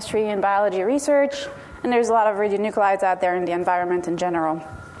for chemistry and biology research, and there's a lot of radionuclides out there in the environment in general.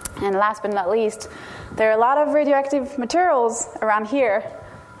 And last but not least, there are a lot of radioactive materials around here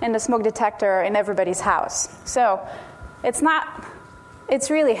in the smoke detector in everybody's house. So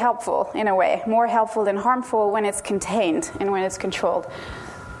it's really helpful in a way, more helpful than harmful when it's contained and when it's controlled.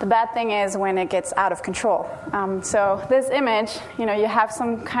 The bad thing is when it gets out of control. So this image, you have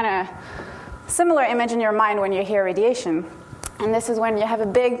some kind of similar image in your mind when you hear radiation. And this is when you have a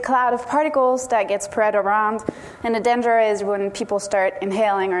big cloud of particles that gets spread around. And the danger is when people start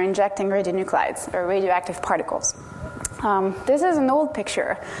inhaling or injecting radionuclides or radioactive particles. This is an old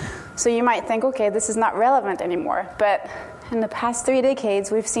picture. So you might think, okay, this is not relevant anymore. But in the past 3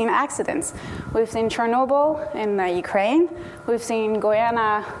 decades, we've seen accidents. We've seen Chernobyl in Ukraine. We've seen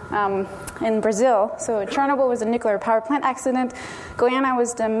Guyana in Brazil. So Chernobyl was a nuclear power plant accident. Guyana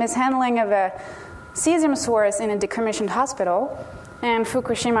was the mishandling of a cesium source in a decommissioned hospital, and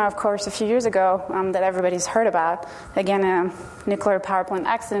Fukushima, of course, a few years ago that everybody's heard about, again, a nuclear power plant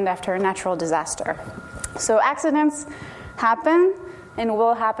accident after a natural disaster. So accidents happen and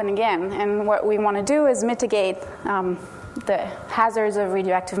will happen again, and what we want to do is mitigate the hazards of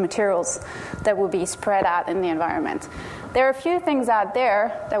radioactive materials that will be spread out in the environment. There are a few things out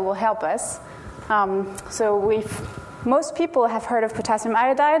there that will help us. Most people have heard of potassium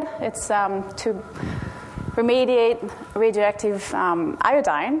iodide. It's to remediate radioactive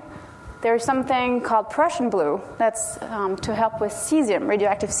iodine. There's something called Prussian blue that's to help with cesium,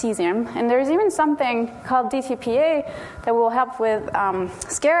 radioactive cesium. And there's even something called DTPA that will help with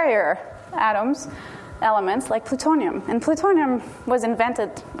scarier elements like plutonium. And plutonium was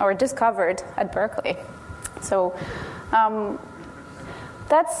invented or discovered at Berkeley. So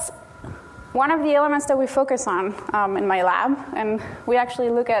that's one of the elements that we focus on in my lab, and we actually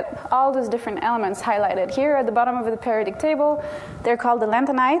look at all those different elements highlighted here at the bottom of the periodic table. They're called the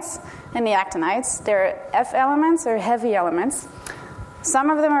lanthanides and the actinides. They're F elements or heavy elements. Some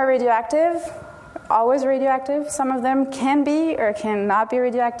of them are radioactive, always radioactive. Some of them can be or cannot be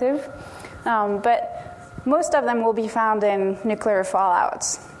radioactive, but most of them will be found in nuclear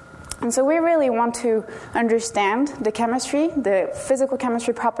fallouts. And so we really want to understand the chemistry, the physical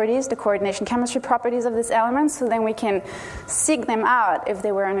chemistry properties, the coordination chemistry properties of these elements, so then we can seek them out if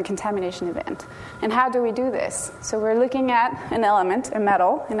they were in a contamination event. And how do we do this? So we're looking at an element, a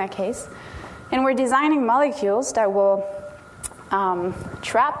metal in that case, and we're designing molecules that will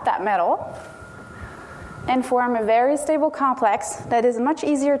trap that metal and form a very stable complex that is much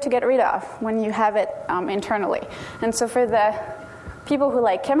easier to get rid of when you have it internally. And so for the people who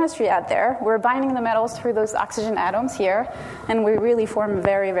like chemistry out there, we're binding the metals through those oxygen atoms here, and we really form a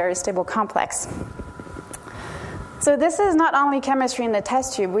very, very stable complex. So this is not only chemistry in the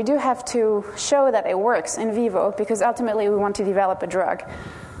test tube. We do have to show that it works in vivo, because ultimately we want to develop a drug.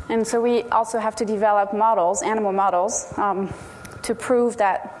 And so we also have to develop models, animal models, to prove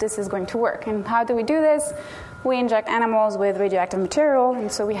that this is going to work. And how do we do this? We inject animals with radioactive material,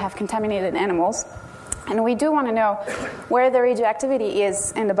 and so we have contaminated animals. And we do want to know where the radioactivity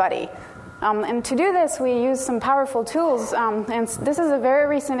is in the body. And to do this, we use some powerful tools. And this is a very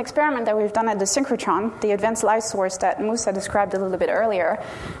recent experiment that we've done at the synchrotron, the advanced light source that Musa described a little bit earlier.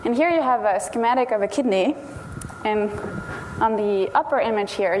 And here you have a schematic of a kidney. And on the upper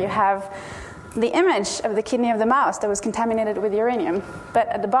image here, you have the image of the kidney of the mouse that was contaminated with uranium. But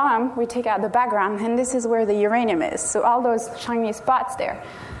at the bottom, we take out the background, and this is where the uranium is. So all those shiny spots there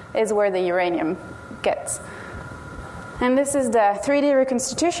is where the uranium gets. And this is the 3D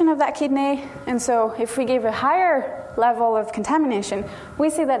reconstitution of that kidney. And so if we give a higher level of contamination, we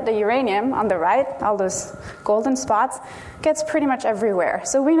see that the uranium on the right, all those golden spots, gets pretty much everywhere.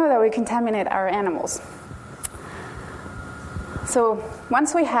 So we know that we contaminate our animals. So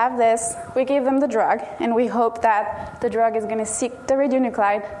once we have this, we give them the drug, and we hope that the drug is going to seek the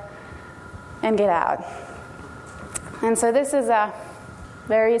radionuclide and get out. And so this is a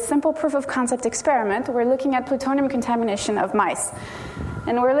very simple proof of concept experiment. We're looking at plutonium contamination of mice.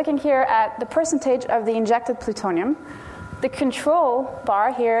 And we're looking here at the percentage of the injected plutonium. The control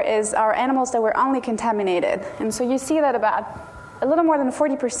bar here is our animals that were only contaminated. And so you see that about a little more than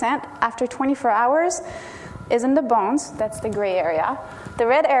 40% after 24 hours is in the bones. That's the gray area. The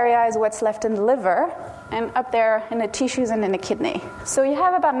red area is what's left in the liver, and up there in the tissues and in the kidney. So you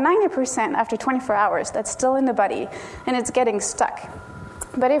have about 90% after 24 hours that's still in the body, and it's getting stuck.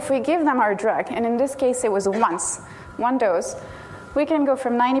 But if we give them our drug, and in this case it was one dose, we can go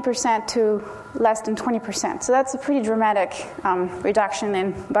from 90% to less than 20%. So that's a pretty dramatic reduction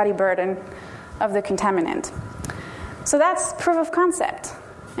in body burden of the contaminant. So that's proof of concept.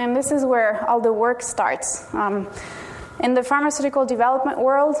 And this is where all the work starts. In the pharmaceutical development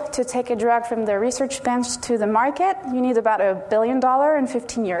world, to take a drug from the research bench to the market, you need about $1 billion in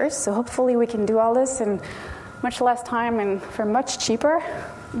 15 years. So hopefully we can do all this in much less time and for much cheaper.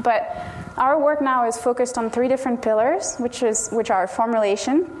 But our work now is focused on 3 different pillars, which are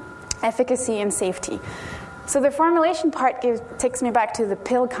formulation, efficacy, and safety. So the formulation part takes me back to the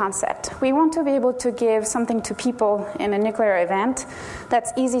pill concept. We want to be able to give something to people in a nuclear event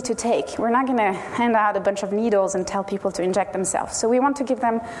that's easy to take. We're not going to hand out a bunch of needles and tell people to inject themselves. So we want to give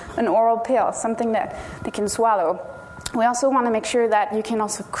them an oral pill, something that they can swallow. We also want to make sure that you can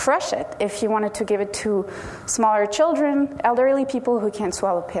also crush it if you wanted to give it to smaller children, elderly people who can't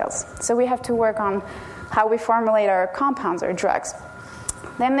swallow pills. So we have to work on how we formulate our compounds or drugs.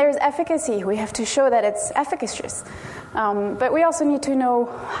 Then there's efficacy. We have to show that it's efficacious. But we also need to know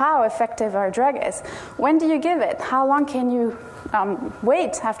how effective our drug is. When do you give it? How long can you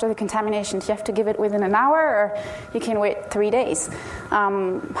wait after the contamination? Do you have to give it within an hour, or you can wait 3 days?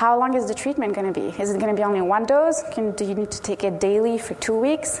 How long is the treatment going to be? Is it going to be only 1 dose? Do you need to take it daily for 2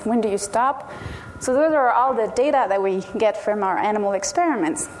 weeks? When do you stop? So those are all the data that we get from our animal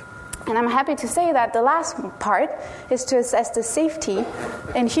experiments. And I'm happy to say that the last part is to assess the safety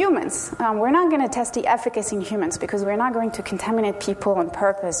in humans. We're not going to test the efficacy in humans because we're not going to contaminate people on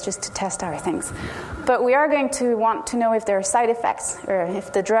purpose just to test our things. But we are going to want to know if there are side effects or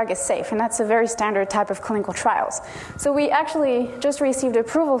if the drug is safe. And that's a very standard type of clinical trials. So we actually just received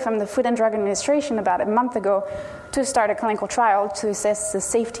approval from the Food and Drug Administration about a month ago to start a clinical trial to assess the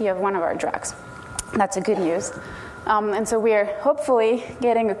safety of one of our drugs. That's a good news. And so we're hopefully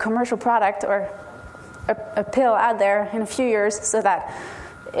getting a commercial product or a pill out there in a few years so that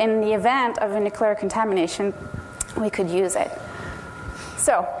in the event of a nuclear contamination, we could use it.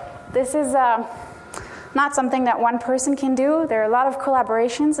 So this is not something that one person can do. There are a lot of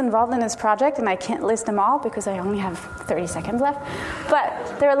collaborations involved in this project, and I can't list them all because I only have 30 seconds left.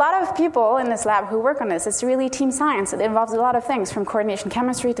 But there are a lot of people in this lab who work on this. It's really team science. It involves a lot of things, from coordination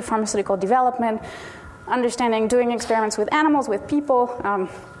chemistry to pharmaceutical development, understanding, doing experiments with animals, with people.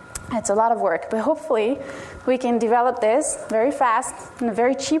 It's a lot of work, but hopefully we can develop this very fast in a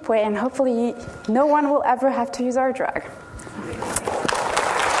very cheap way, and hopefully no one will ever have to use our drug.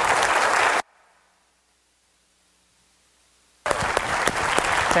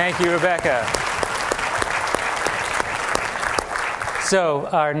 Thank you, Rebecca. So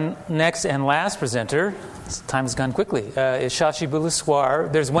our next and last presenter Time's gone quickly. Is Shashi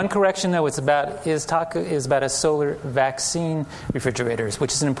Buluswar. There's one correction, though. It's about his talk is about a solar vaccine refrigerators,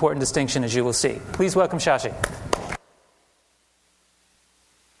 which is an important distinction, as you will see. Please welcome Shashi.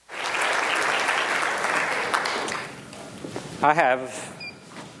 I have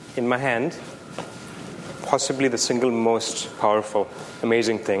in my hand possibly the single most powerful,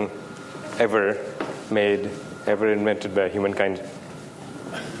 amazing thing ever made, ever invented by humankind.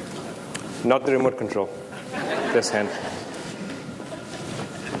 Not the remote control. This hand.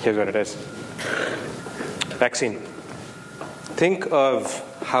 Here's what it is. Vaccine. Think of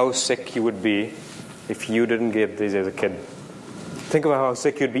how sick you would be if you didn't get these as a kid. Think about how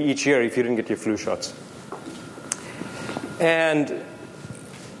sick you'd be each year if you didn't get your flu shots. And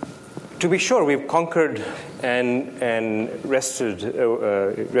to be sure, we've conquered and wrested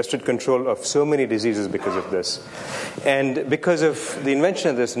control of so many diseases because of this. And because of the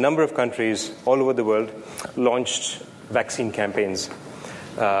invention of this, a number of countries all over the world launched vaccine campaigns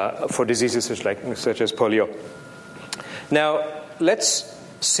for diseases such as polio. Now, let's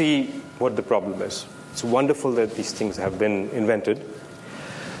see what the problem is. It's wonderful that these things have been invented.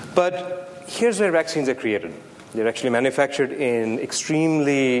 But here's where vaccines are created. They're actually manufactured in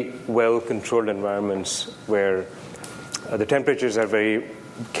extremely well-controlled environments where the temperatures are very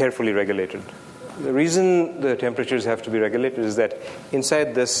carefully regulated. The reason the temperatures have to be regulated is that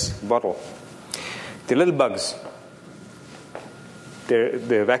inside this bottle, there are little bugs.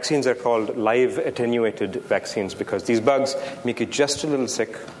 The vaccines are called live attenuated vaccines because these bugs make you just a little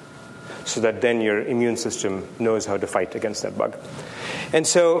sick so that then your immune system knows how to fight against that bug. And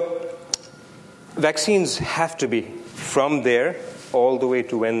so vaccines have to be from there all the way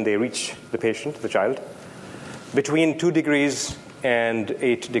to when they reach the patient, the child, between 2 degrees and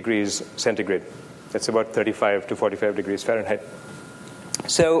 8 degrees centigrade. That's about 35 to 45 degrees Fahrenheit.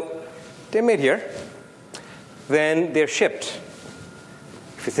 So they're made here. Then they're shipped.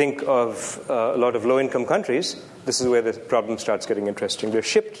 If you think of a lot of low-income countries, this is where the problem starts getting interesting. They're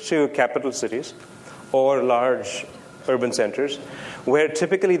shipped to capital cities or large urban centers where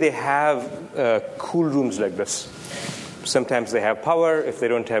typically they have cool rooms like this. Sometimes they have power. If they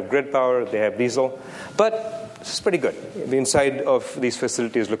don't have grid power, they have diesel. But this is pretty good. The inside of these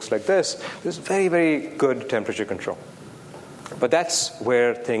facilities looks like this. There's very, very good temperature control. But that's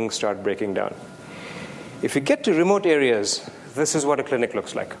where things start breaking down. If you get to remote areas, this is what a clinic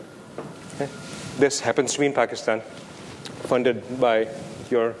looks like. Okay? This happens to be in Pakistan, funded by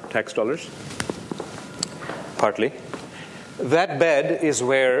your tax dollars, partly. That bed is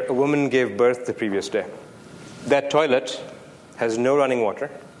where a woman gave birth the previous day. That toilet has no running water.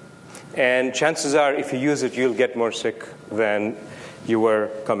 And chances are, if you use it, you'll get more sick than you were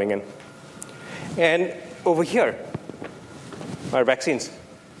coming in. And over here are vaccines.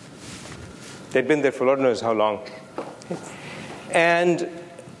 They've been there for Lord knows how long. And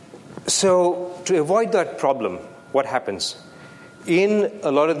so to avoid that problem, what happens? In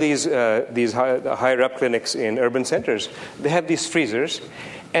a lot of these higher-up clinics in urban centers, they have these freezers,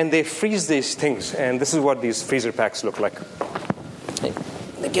 and they freeze these things. And this is what these freezer packs look like.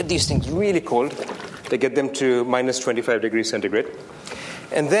 They get these things really cold. They get them to minus 25 degrees centigrade.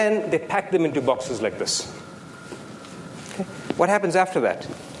 And then they pack them into boxes like this. Okay. What happens after that?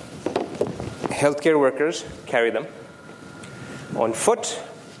 Healthcare workers carry them on foot,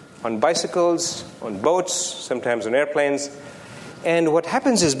 on bicycles, on boats, sometimes on airplanes. And what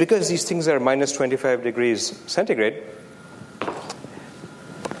happens is, because these things are minus 25 degrees centigrade,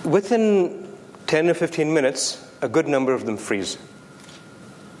 within 10 or 15 minutes, a good number of them freeze.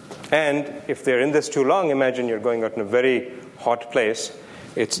 And if they're in this too long, imagine you're going out in a very hot place.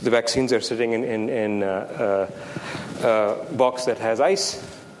 The vaccines are sitting in a box that has ice.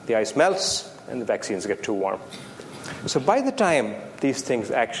 The ice melts, and the vaccines get too warm. So by the time these things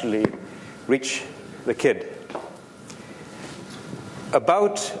actually reach the kid,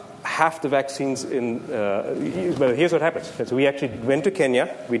 about half the vaccines well, here's what happens. So we actually went to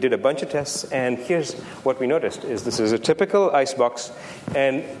Kenya, we did a bunch of tests, and here's what we noticed, is this is a typical ice box,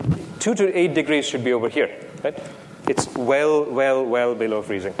 and 2 to 8 degrees should be over here, right? It's well below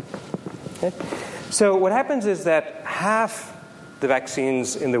freezing. Okay? So what happens is that half the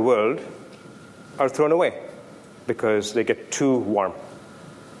vaccines in the world are thrown away because they get too warm.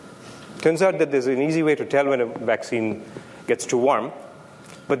 Turns out that there's an easy way to tell when a vaccine gets too warm,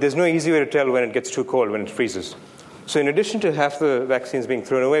 but there's no easy way to tell when it gets too cold, when it freezes. So in addition to half the vaccines being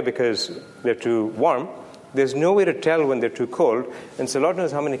thrown away because they're too warm, there's no way to tell when they're too cold, and so Lord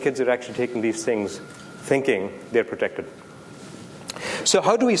knows how many kids are actually taking these things thinking they're protected. So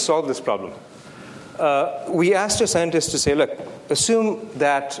how do we solve this problem? We asked a scientist to say, look, assume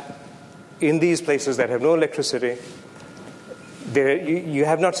that in these places that have no electricity, you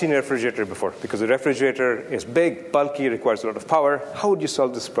have not seen a refrigerator before, because a refrigerator is big, bulky, requires a lot of power. How would you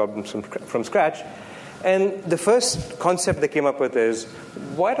solve this problem from scratch? And the first concept they came up with is,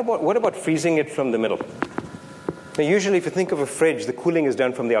 what about freezing it from the middle? Now, usually, if you think of a fridge, the cooling is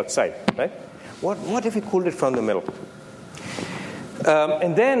done from the outside, right? What if we cooled it from the middle?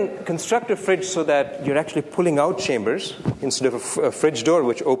 And then construct a fridge so that you're actually pulling out chambers instead of a fridge door,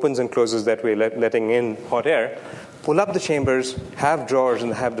 which opens and closes that way, letting in hot air. Pull up the chambers, have drawers,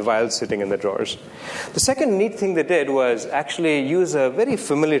 and have the vials sitting in the drawers. The second neat thing they did was actually use a very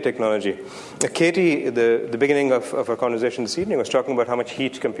familiar technology. Katie, the beginning of our conversation this evening, was talking about how much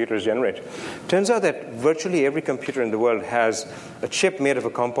heat computers generate. Turns out that virtually every computer in the world has a chip made of a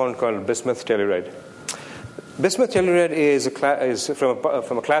compound called bismuth telluride. Bismuth telluride is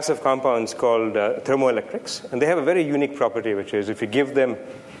from a class of compounds called thermoelectrics, and they have a very unique property, which is if you give them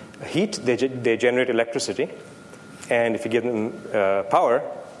heat, they generate electricity. And if you give them power,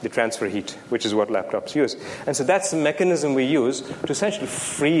 they transfer heat, which is what laptops use. And so that's the mechanism we use to essentially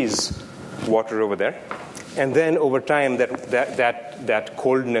freeze water over there. And then over time, that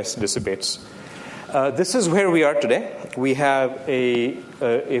coldness dissipates. This is where we are today. We have a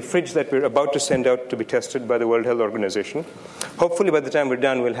fridge that we're about to send out to be tested by the World Health Organization. Hopefully, by the time we're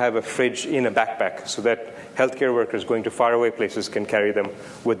done, we'll have a fridge in a backpack so that healthcare workers going to faraway places can carry them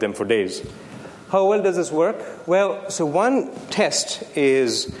with them for days. How well does this work? Well, so one test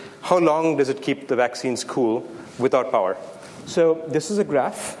is how long does it keep the vaccines cool without power? So this is a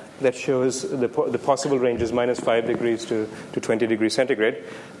graph that shows the possible ranges -5 degrees to 20 degrees centigrade.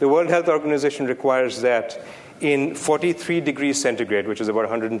 The World Health Organization requires that in 43 degrees centigrade, which is about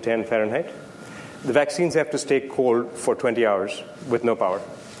 110 Fahrenheit, the vaccines have to stay cold for 20 hours with no power.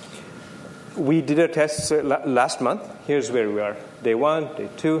 We did a test last month. Here's where we are. Day 1, day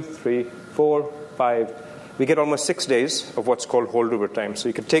 2, 3, 4, 5. We get almost 6 days of what's called holdover time. So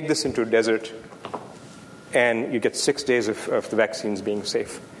you could take this into a desert, and you get 6 days of the vaccines being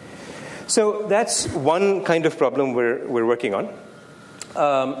safe. So that's one kind of problem we're working on.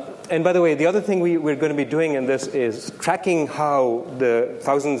 And by the way, the other thing we're going to be doing in this is tracking how the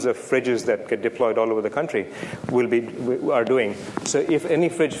thousands of fridges that get deployed all over the country are doing. So if any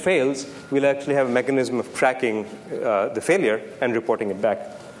fridge fails, we'll actually have a mechanism of tracking the failure and reporting it back.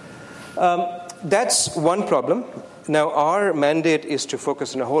 That's one problem. Now, our mandate is to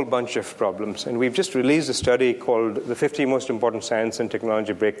focus on a whole bunch of problems, and we've just released a study called The 50 Most Important Science and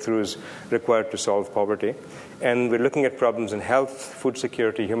Technology Breakthroughs Required to Solve Poverty. And we're looking at problems in health, food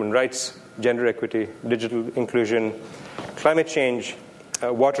security, human rights, gender equity, digital inclusion, climate change,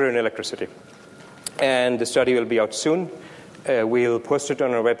 water and electricity. And the study will be out soon. We'll post it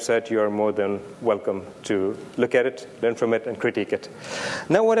on our website. You are more than welcome to look at it, learn from it, and critique it.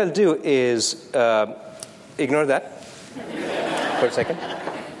 Now what I'll do is ignore that for a second.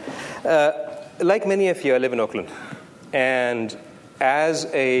 Like many of you, I live in Oakland. And as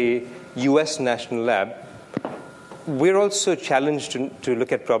a U.S. national lab, we're also challenged to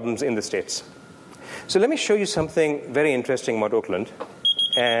look at problems in the States. So let me show you something very interesting about Oakland,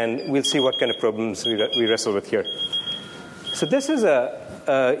 and we'll see what kind of problems we wrestle with here. So this is a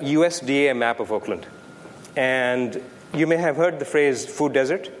USDA map of Oakland. And you may have heard the phrase food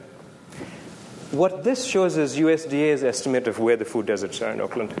desert. What this shows is USDA's estimate of where the food deserts are in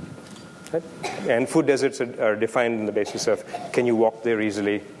Oakland. Right? And food deserts are defined on the basis of, can you walk there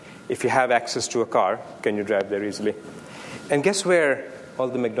easily? If you have access to a car, can you drive there easily? And guess where all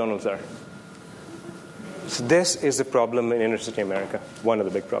the McDonald's are? So this is a problem in inner city America. One of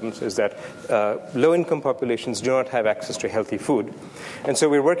the big problems is that low-income populations do not have access to healthy food. And so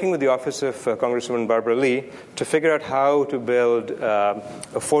we're working with the Office of Congresswoman Barbara Lee to figure out how to build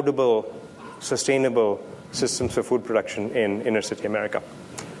affordable, sustainable systems for food production in inner city America.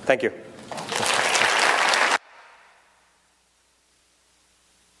 Thank you.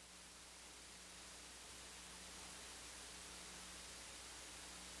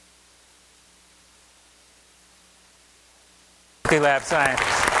 Lab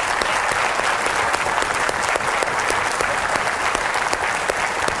scientists.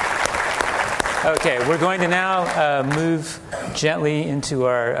 Okay, we're going to now move gently into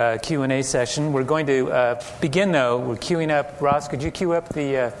our Q&A session. We're going to begin, though, we're queuing up. Ross, could you queue up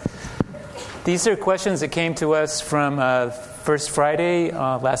the... These are questions that came to us from First Friday,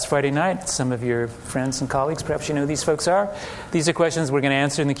 last Friday night. Some of your friends and colleagues, perhaps you know who these folks are. These are questions we're going to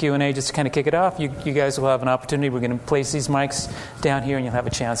answer in the Q&A just to kind of kick it off. You guys will have an opportunity. We're going to place these mics down here, and you'll have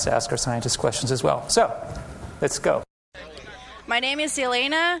a chance to ask our scientists questions as well. So, let's go. My name is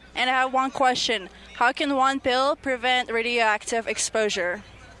Elena, and I have one question. How can one pill prevent radioactive exposure?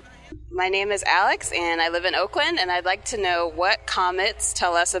 My name is Alex, and I live in Oakland, and I'd like to know what comets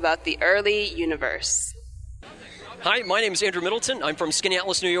tell us about the early universe. Hi, my name is Andrew Middleton. I'm from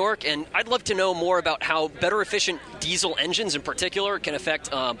Skaneateles, New York, and I'd love to know more about how better efficient diesel engines in particular can affect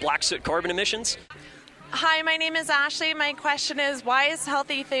black soot carbon emissions. Hi, my name is Ashley. My question is, why is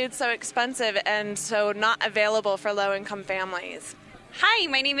healthy food so expensive and so not available for low-income families? Hi,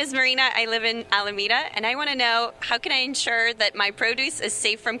 my name is Marina. I live in Alameda, and I want to know, how can I ensure that my produce is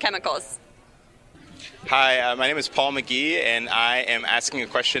safe from chemicals? Hi, my name is Paul McGee, and I am asking a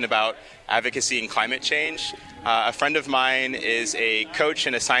question about advocacy and climate change. A friend of mine is a coach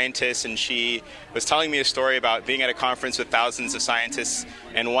and a scientist, and she was telling me a story about being at a conference with thousands of scientists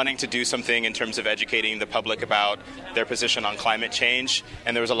and wanting to do something in terms of educating the public about their position on climate change.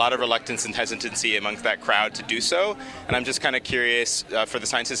 And there was a lot of reluctance and hesitancy amongst that crowd to do so. And I'm just kind of curious, for the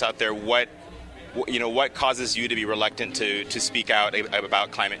scientists out there, what causes you to be reluctant to speak out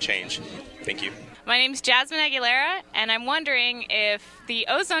about climate change? Thank you. My name's Jasmine Aguilera, and I'm wondering if the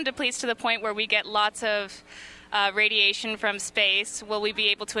ozone depletes to the point where we get lots of radiation from space, will we be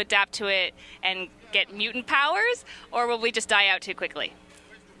able to adapt to it and get mutant powers, or will we just die out too quickly?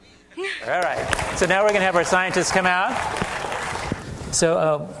 All right. So now we're going to have our scientists come out.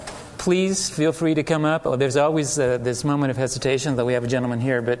 So please feel free to come up. There's always this moment of hesitation that we have a gentleman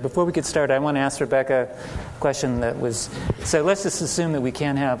here. But before we get started, I want to ask Rebecca a question that was... So let's just assume that we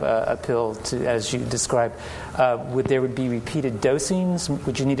can have a pill, as you described. Would there be repeated dosings?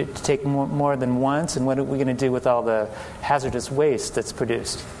 Would you need it to take more than once? And what are we going to do with all the hazardous waste that's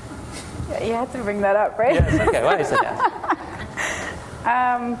produced? You have to bring that up, right? Yes, okay. Why is that?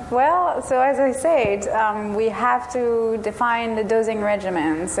 Well, so as I said, we have to define the dosing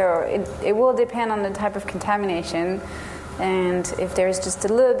regimen. So it will depend on the type of contamination. And if there's just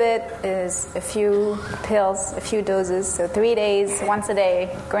a little bit, is a few pills, a few doses. So 3 days, once a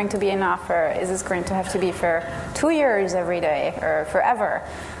day, going to be enough? Or is this going to have to be for 2 years every day or forever?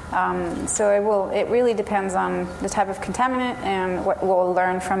 So it really depends on the type of contaminant and what we'll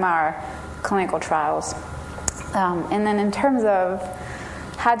learn from our clinical trials. And then in terms of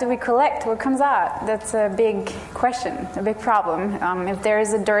how do we collect what comes out, that's a big question, a big problem. If there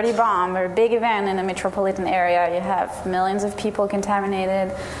is a dirty bomb or a big event in a metropolitan area, you have millions of people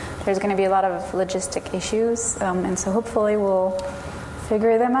contaminated, there's going to be a lot of logistic issues. And so hopefully we'll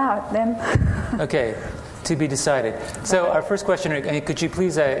figure them out then. Okay. To be decided. So our first question, could you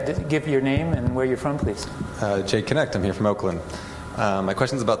please give your name and where you're from, please? Jay Connect. I'm here from Oakland. My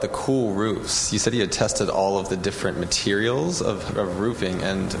question is about the cool roofs. You said you had tested all of the different materials of roofing,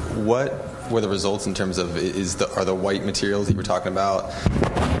 and what were the results in terms of are the white materials that you were talking about?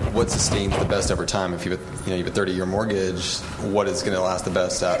 What sustains the best over time? If you have a 30-year mortgage, what is going to last the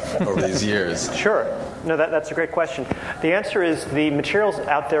best over these years? Sure. No, that's a great question. The answer is the materials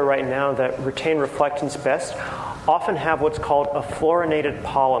out there right now that retain reflectance best often have what's called a fluorinated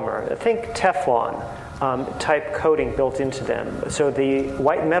polymer. Think Teflon type coating built into them. So the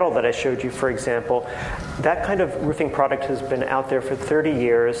white metal that I showed you, for example, that kind of roofing product has been out there for 30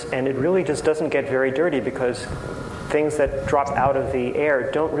 years, and it really just doesn't get very dirty because things that drop out of the air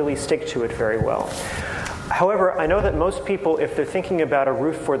don't really stick to it very well. However, I know that most people, if they're thinking about a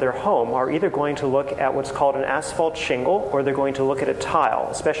roof for their home, are either going to look at what's called an asphalt shingle or they're going to look at a tile,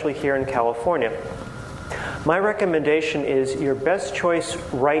 especially here in California. My recommendation is your best choice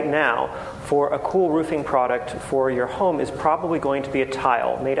right now for a cool roofing product for your home is probably going to be a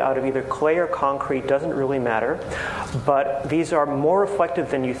tile made out of either clay or concrete, doesn't really matter. But these are more reflective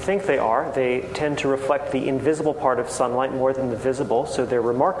than you think they are. They tend to reflect the invisible part of sunlight more than the visible, so they're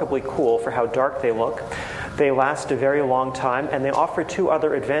remarkably cool for how dark they look. They last a very long time, and they offer two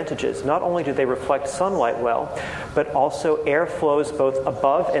other advantages. Not only do they reflect sunlight well, but also air flows both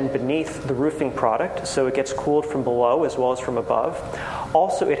above and beneath the roofing product, so it gets cooled from below as well as from above.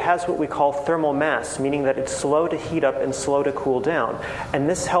 Also, it has what we call thermal mass, meaning that it's slow to heat up and slow to cool down. And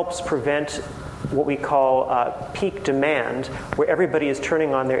this helps prevent what we call peak demand, where everybody is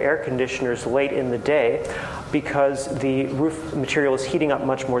turning on their air conditioners late in the day because the roof material is heating up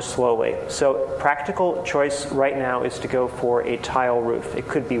much more slowly. So practical choice right now is to go for a tile roof. It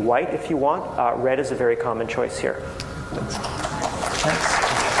could be white if you want. Red is a very common choice here. Thanks.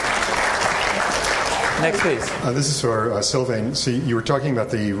 Next, please. This is for Sylvain. So you were talking about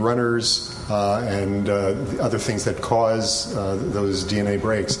the runners and the other things that cause those DNA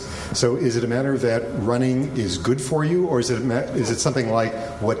breaks. So is it a matter that running is good for you, or is it something like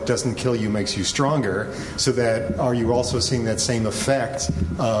what doesn't kill you makes you stronger? So that are you also seeing that same effect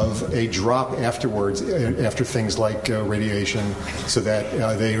of a drop afterwards after things like radiation, so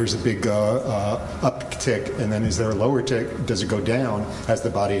that there's a big uptick, and then is there a lower tick? Does it go down as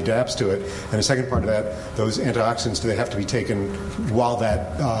the body adapts to it? And the second part of that, those antioxidants, do they have to be taken while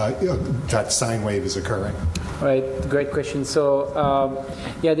that sine wave is occurring? Right, great question. So,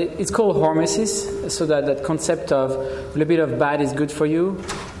 it's called hormesis. So that concept of a little bit of bad is good for you,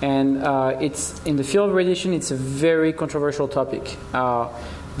 and it's in the field of radiation. It's a very controversial topic.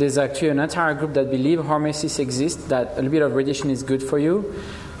 There's actually an entire group that believe hormesis exists, that a little bit of radiation is good for you.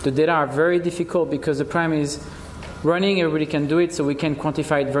 The data are very difficult because the problem is running. Everybody can do it, so we can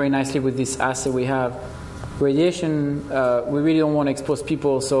quantify it very nicely with this assay we have. Radiation, we really don't want to expose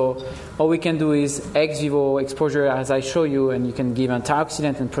people, so all we can do is ex vivo exposure, as I show you, and you can give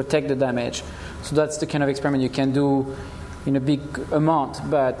antioxidant and protect the damage. So that's the kind of experiment you can do in a big amount.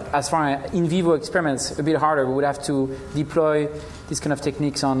 But as far as in vivo experiments, a bit harder. We would have to deploy these kind of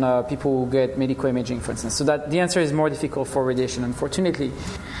techniques on people who get medical imaging, for instance. So that the answer is more difficult for radiation, unfortunately.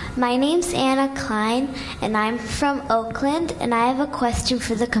 My name's Anna Klein, and I'm from Oakland, and I have a question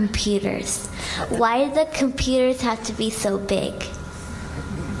for the computers. Why do the computers have to be so big?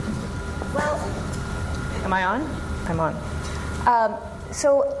 Well, am I on? I'm on.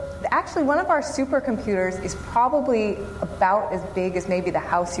 So actually, one of our supercomputers is probably about as big as maybe the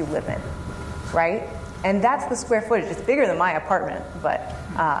house you live in, right? And that's the square footage. It's bigger than my apartment. But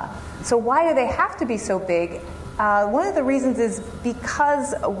so why do they have to be so big? One of the reasons is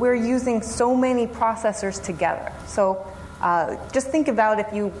because we're using so many processors together. So just think about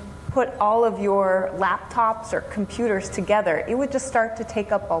if you put all of your laptops or computers together, it would just start to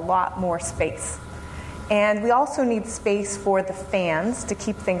take up a lot more space. And we also need space for the fans to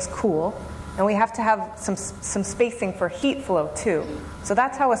keep things cool. And we have to have some spacing for heat flow too. So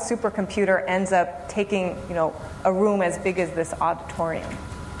that's how a supercomputer ends up taking, a room as big as this auditorium.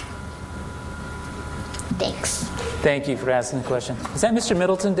 Thanks. Thank you for asking the question. Is that Mr.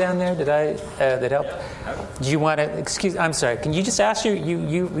 Middleton down there? Did I that help? Do you want to? I'm sorry. Can you just ask you?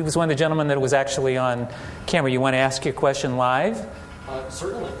 He was one of the gentlemen that was actually on camera. You want to ask your question live?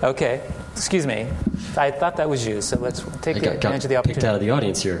 Certainly. Okay. Excuse me. I thought that was you, so let's take advantage of the opportunity. Picked out of the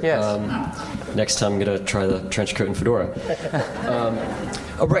audience here. Yes. Next time I'm going to try the trench coat and fedora.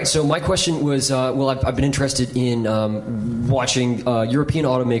 Right, so my question was, I've been interested in watching European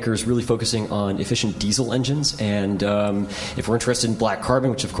automakers really focusing on efficient diesel engines, and if we're interested in black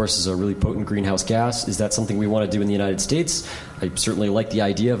carbon, which of course is a really potent greenhouse gas, is that something we want to do in the United States? I certainly like the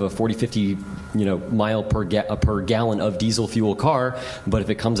idea of a 40-50 mile per gallon of diesel fuel car, but if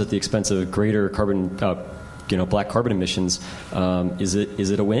it comes at the expense of greater carbon, black carbon emissions, is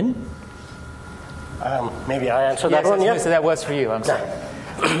it a win? Maybe I answer that one. Yes, so that was for you. I'm sorry.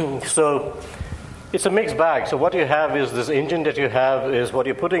 So it's a mixed bag. So what you have is this engine that you have is what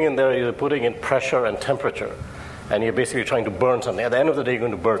you're putting in there. You're putting in pressure and temperature, and you're basically trying to burn something. At the end of the day, you're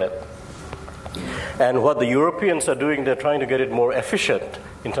going to burn it. And what the Europeans are doing, they're trying to get it more efficient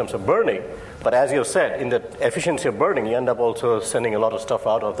in terms of burning. But as you said, in the efficiency of burning, you end up also sending a lot of stuff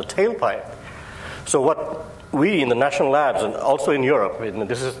out of the tailpipe. So what we in the national labs and also in Europe,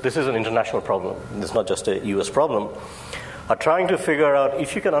 this is an international problem. It's not just a U.S. problem, are trying to figure out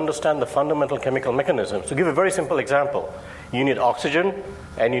if you can understand the fundamental chemical mechanisms. To give a very simple example, you need oxygen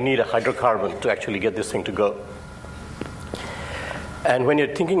and you need a hydrocarbon to actually get this thing to go. And when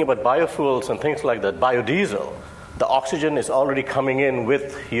you're thinking about biofuels and things like that, biodiesel, the oxygen is already coming in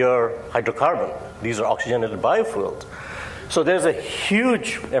with your hydrocarbon. These are oxygenated biofuels. So there's a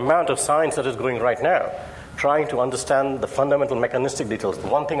huge amount of science that is going right now, trying to understand the fundamental mechanistic details. The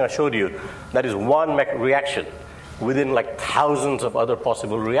one thing I showed you, that is one reaction within like thousands of other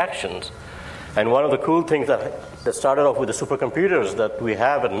possible reactions. And one of the cool things that started off with the supercomputers that we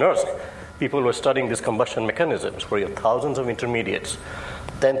have at NERSC, people were studying these combustion mechanisms where you have thousands of intermediates,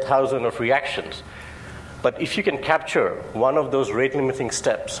 10,000 of reactions. But if you can capture one of those rate-limiting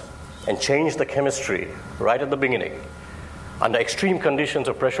steps and change the chemistry right at the beginning, under extreme conditions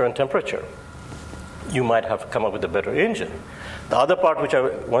of pressure and temperature, you might have come up with a better engine. The other part which I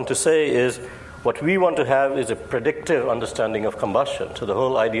want to say is what we want to have is a predictive understanding of combustion. So the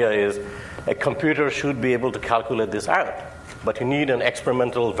whole idea is a computer should be able to calculate this out, but you need an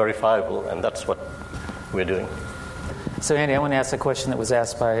experimental verifiable, and that's what we're doing. So Andy, I want to ask a question that was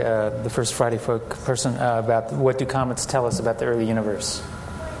asked by the first Friday Folk person about what do comets tell us about the early universe?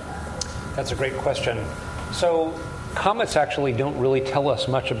 That's a great question. So comets actually don't really tell us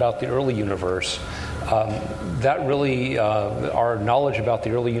much about the early universe. That really, our knowledge about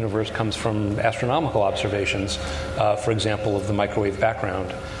the early universe comes from astronomical observations, for example, of the microwave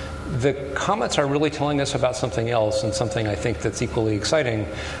background. The comets are really telling us about something else, and something I think that's equally exciting,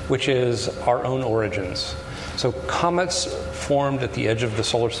 which is our own origins. So comets formed at the edge of the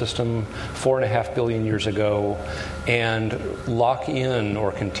solar system 4.5 billion years ago and lock in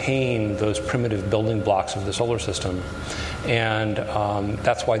or contain those primitive building blocks of the solar system. And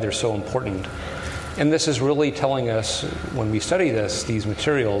that's why they're so important. And this is really telling us, when we study these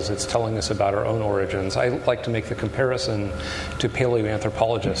materials, it's telling us about our own origins. I like to make the comparison to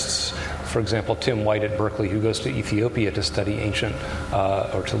paleoanthropologists. For example, Tim White at Berkeley, who goes to Ethiopia to study ancient,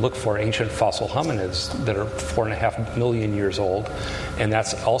 or to look for ancient fossil hominids that are 4.5 million years old. And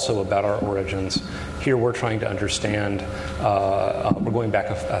that's also about our origins. Here we're trying to understand, we're going back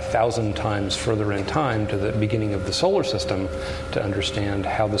 1,000 times further in time to the beginning of the solar system to understand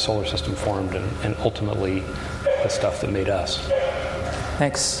how the solar system formed and ultimately the stuff that made us.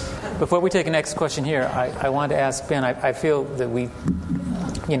 Thanks. Before we take the next question here, I wanted to ask Ben, I feel that we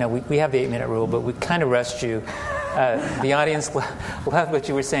have the 8-minute rule, but we kind of rushed you. The audience loved what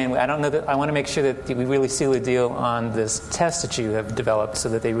you were saying. I don't know that I want to make sure that we really seal the deal on this test that you have developed so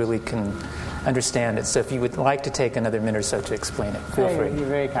that they really can understand it. So if you would like to take another minute or so to explain it, feel free. You're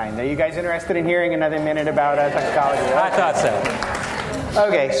very kind. Are you guys interested in hearing another minute about toxicology? I thought so.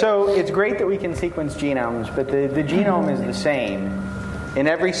 Okay, so it's great that we can sequence genomes, but the genome is the same in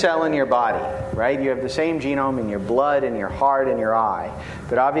every cell in your body, right? You have the same genome in your blood, in your heart, in your eye.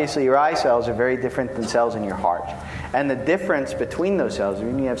 But obviously your eye cells are very different than cells in your heart. And the difference between those cells, I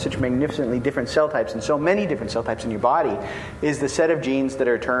mean, you have such magnificently different cell types and so many different cell types in your body, is the set of genes that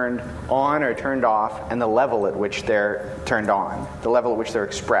are turned on or turned off and the level at which they're turned on, the level at which they're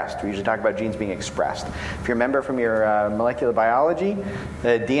expressed. We usually talk about genes being expressed. If you remember from your molecular biology,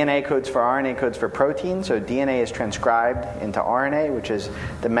 the DNA codes for RNA codes for protein. So DNA is transcribed into RNA, which is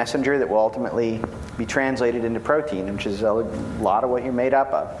the messenger that will ultimately be translated into protein, which is a lot of what you're made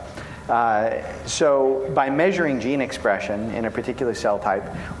up of. So by measuring gene expression in a particular cell type,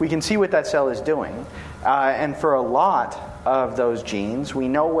 we can see what that cell is doing. And for a lot of those genes, we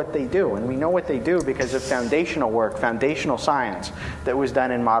know what they do. And we know what they do because of foundational work, foundational science that was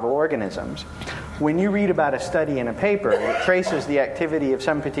done in model organisms. When you read about a study in a paper that traces the activity of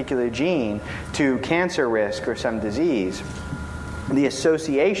some particular gene to cancer risk or some disease, the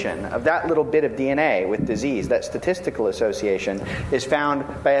association of that little bit of DNA with disease, that statistical association, is found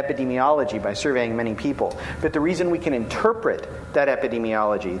by epidemiology, by surveying many people. But the reason we can interpret that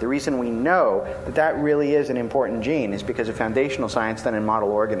epidemiology, the reason we know that that really is an important gene, is because of foundational science done in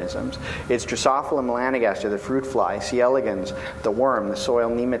model organisms. It's Drosophila melanogaster, the fruit fly, C. elegans, the worm, the soil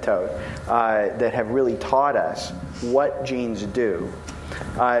nematode, that have really taught us what genes do.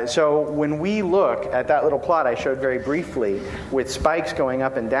 So when we look at that little plot I showed very briefly with spikes going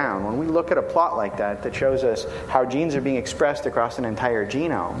up and down, when we look at a plot like that shows us how genes are being expressed across an entire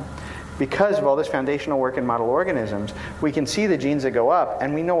genome, because of all this foundational work in model organisms, we can see the genes that go up,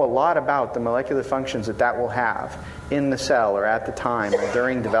 and we know a lot about the molecular functions that will have in the cell or at the time or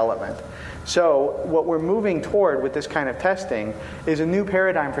during development. So what we're moving toward with this kind of testing is a new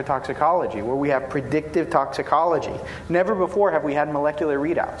paradigm for toxicology, where we have predictive toxicology. Never before have we had molecular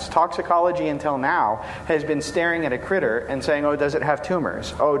readouts. Toxicology until now has been staring at a critter and saying, oh, does it have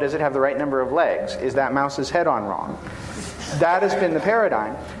tumors? Oh, does it have the right number of legs? Is that mouse's head on wrong? That has been the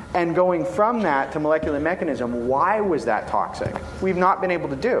paradigm. And going from that to molecular mechanism, why was that toxic? We've not been able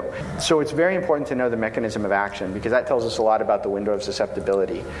to do. So it's very important to know the mechanism of action, because that tells us a lot about the window of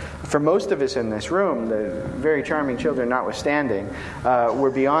susceptibility. For most of us in this room, the very charming children notwithstanding, we're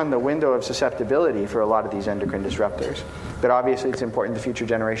beyond the window of susceptibility for a lot of these endocrine disruptors. But obviously it's important to future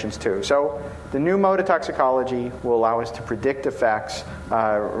generations too. So the new mode of toxicology will allow us to predict effects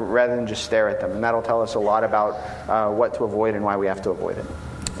rather than just stare at them. And that'll tell us a lot about what to avoid and why we have to avoid it.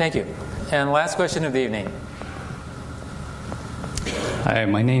 Thank you. And last question of the evening. Hi,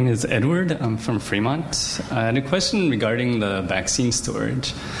 my name is Edward. I'm from Fremont. I had a question regarding the vaccine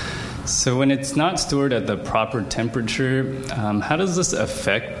storage. So when it's not stored at the proper temperature, how does this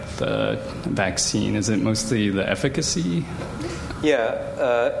affect the vaccine? Is it mostly the efficacy?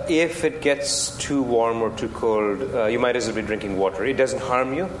 Yeah, if it gets too warm or too cold, you might as well be drinking water. It doesn't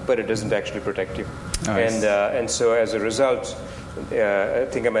harm you, but it doesn't actually protect you. And so as a result, I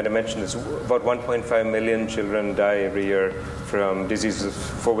think I might have mentioned this, about 1.5 million children die every year from diseases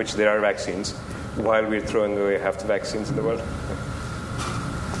for which there are vaccines, while we're throwing away half the vaccines in the world.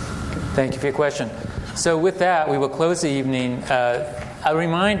 Thank you for your question. So with that, we will close the evening. A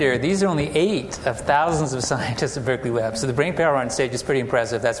reminder, these are only 8 of thousands of scientists at Berkeley Lab. So the brain power on stage is pretty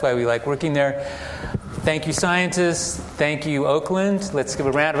impressive. That's why we like working there. Thank you, scientists. Thank you, Oakland. Let's give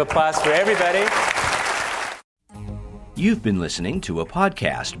a round of applause for everybody. You've been listening to a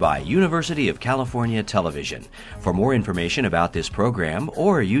podcast by University of California Television. For more information about this program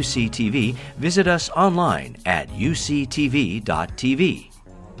or UCTV, visit us online at uctv.tv.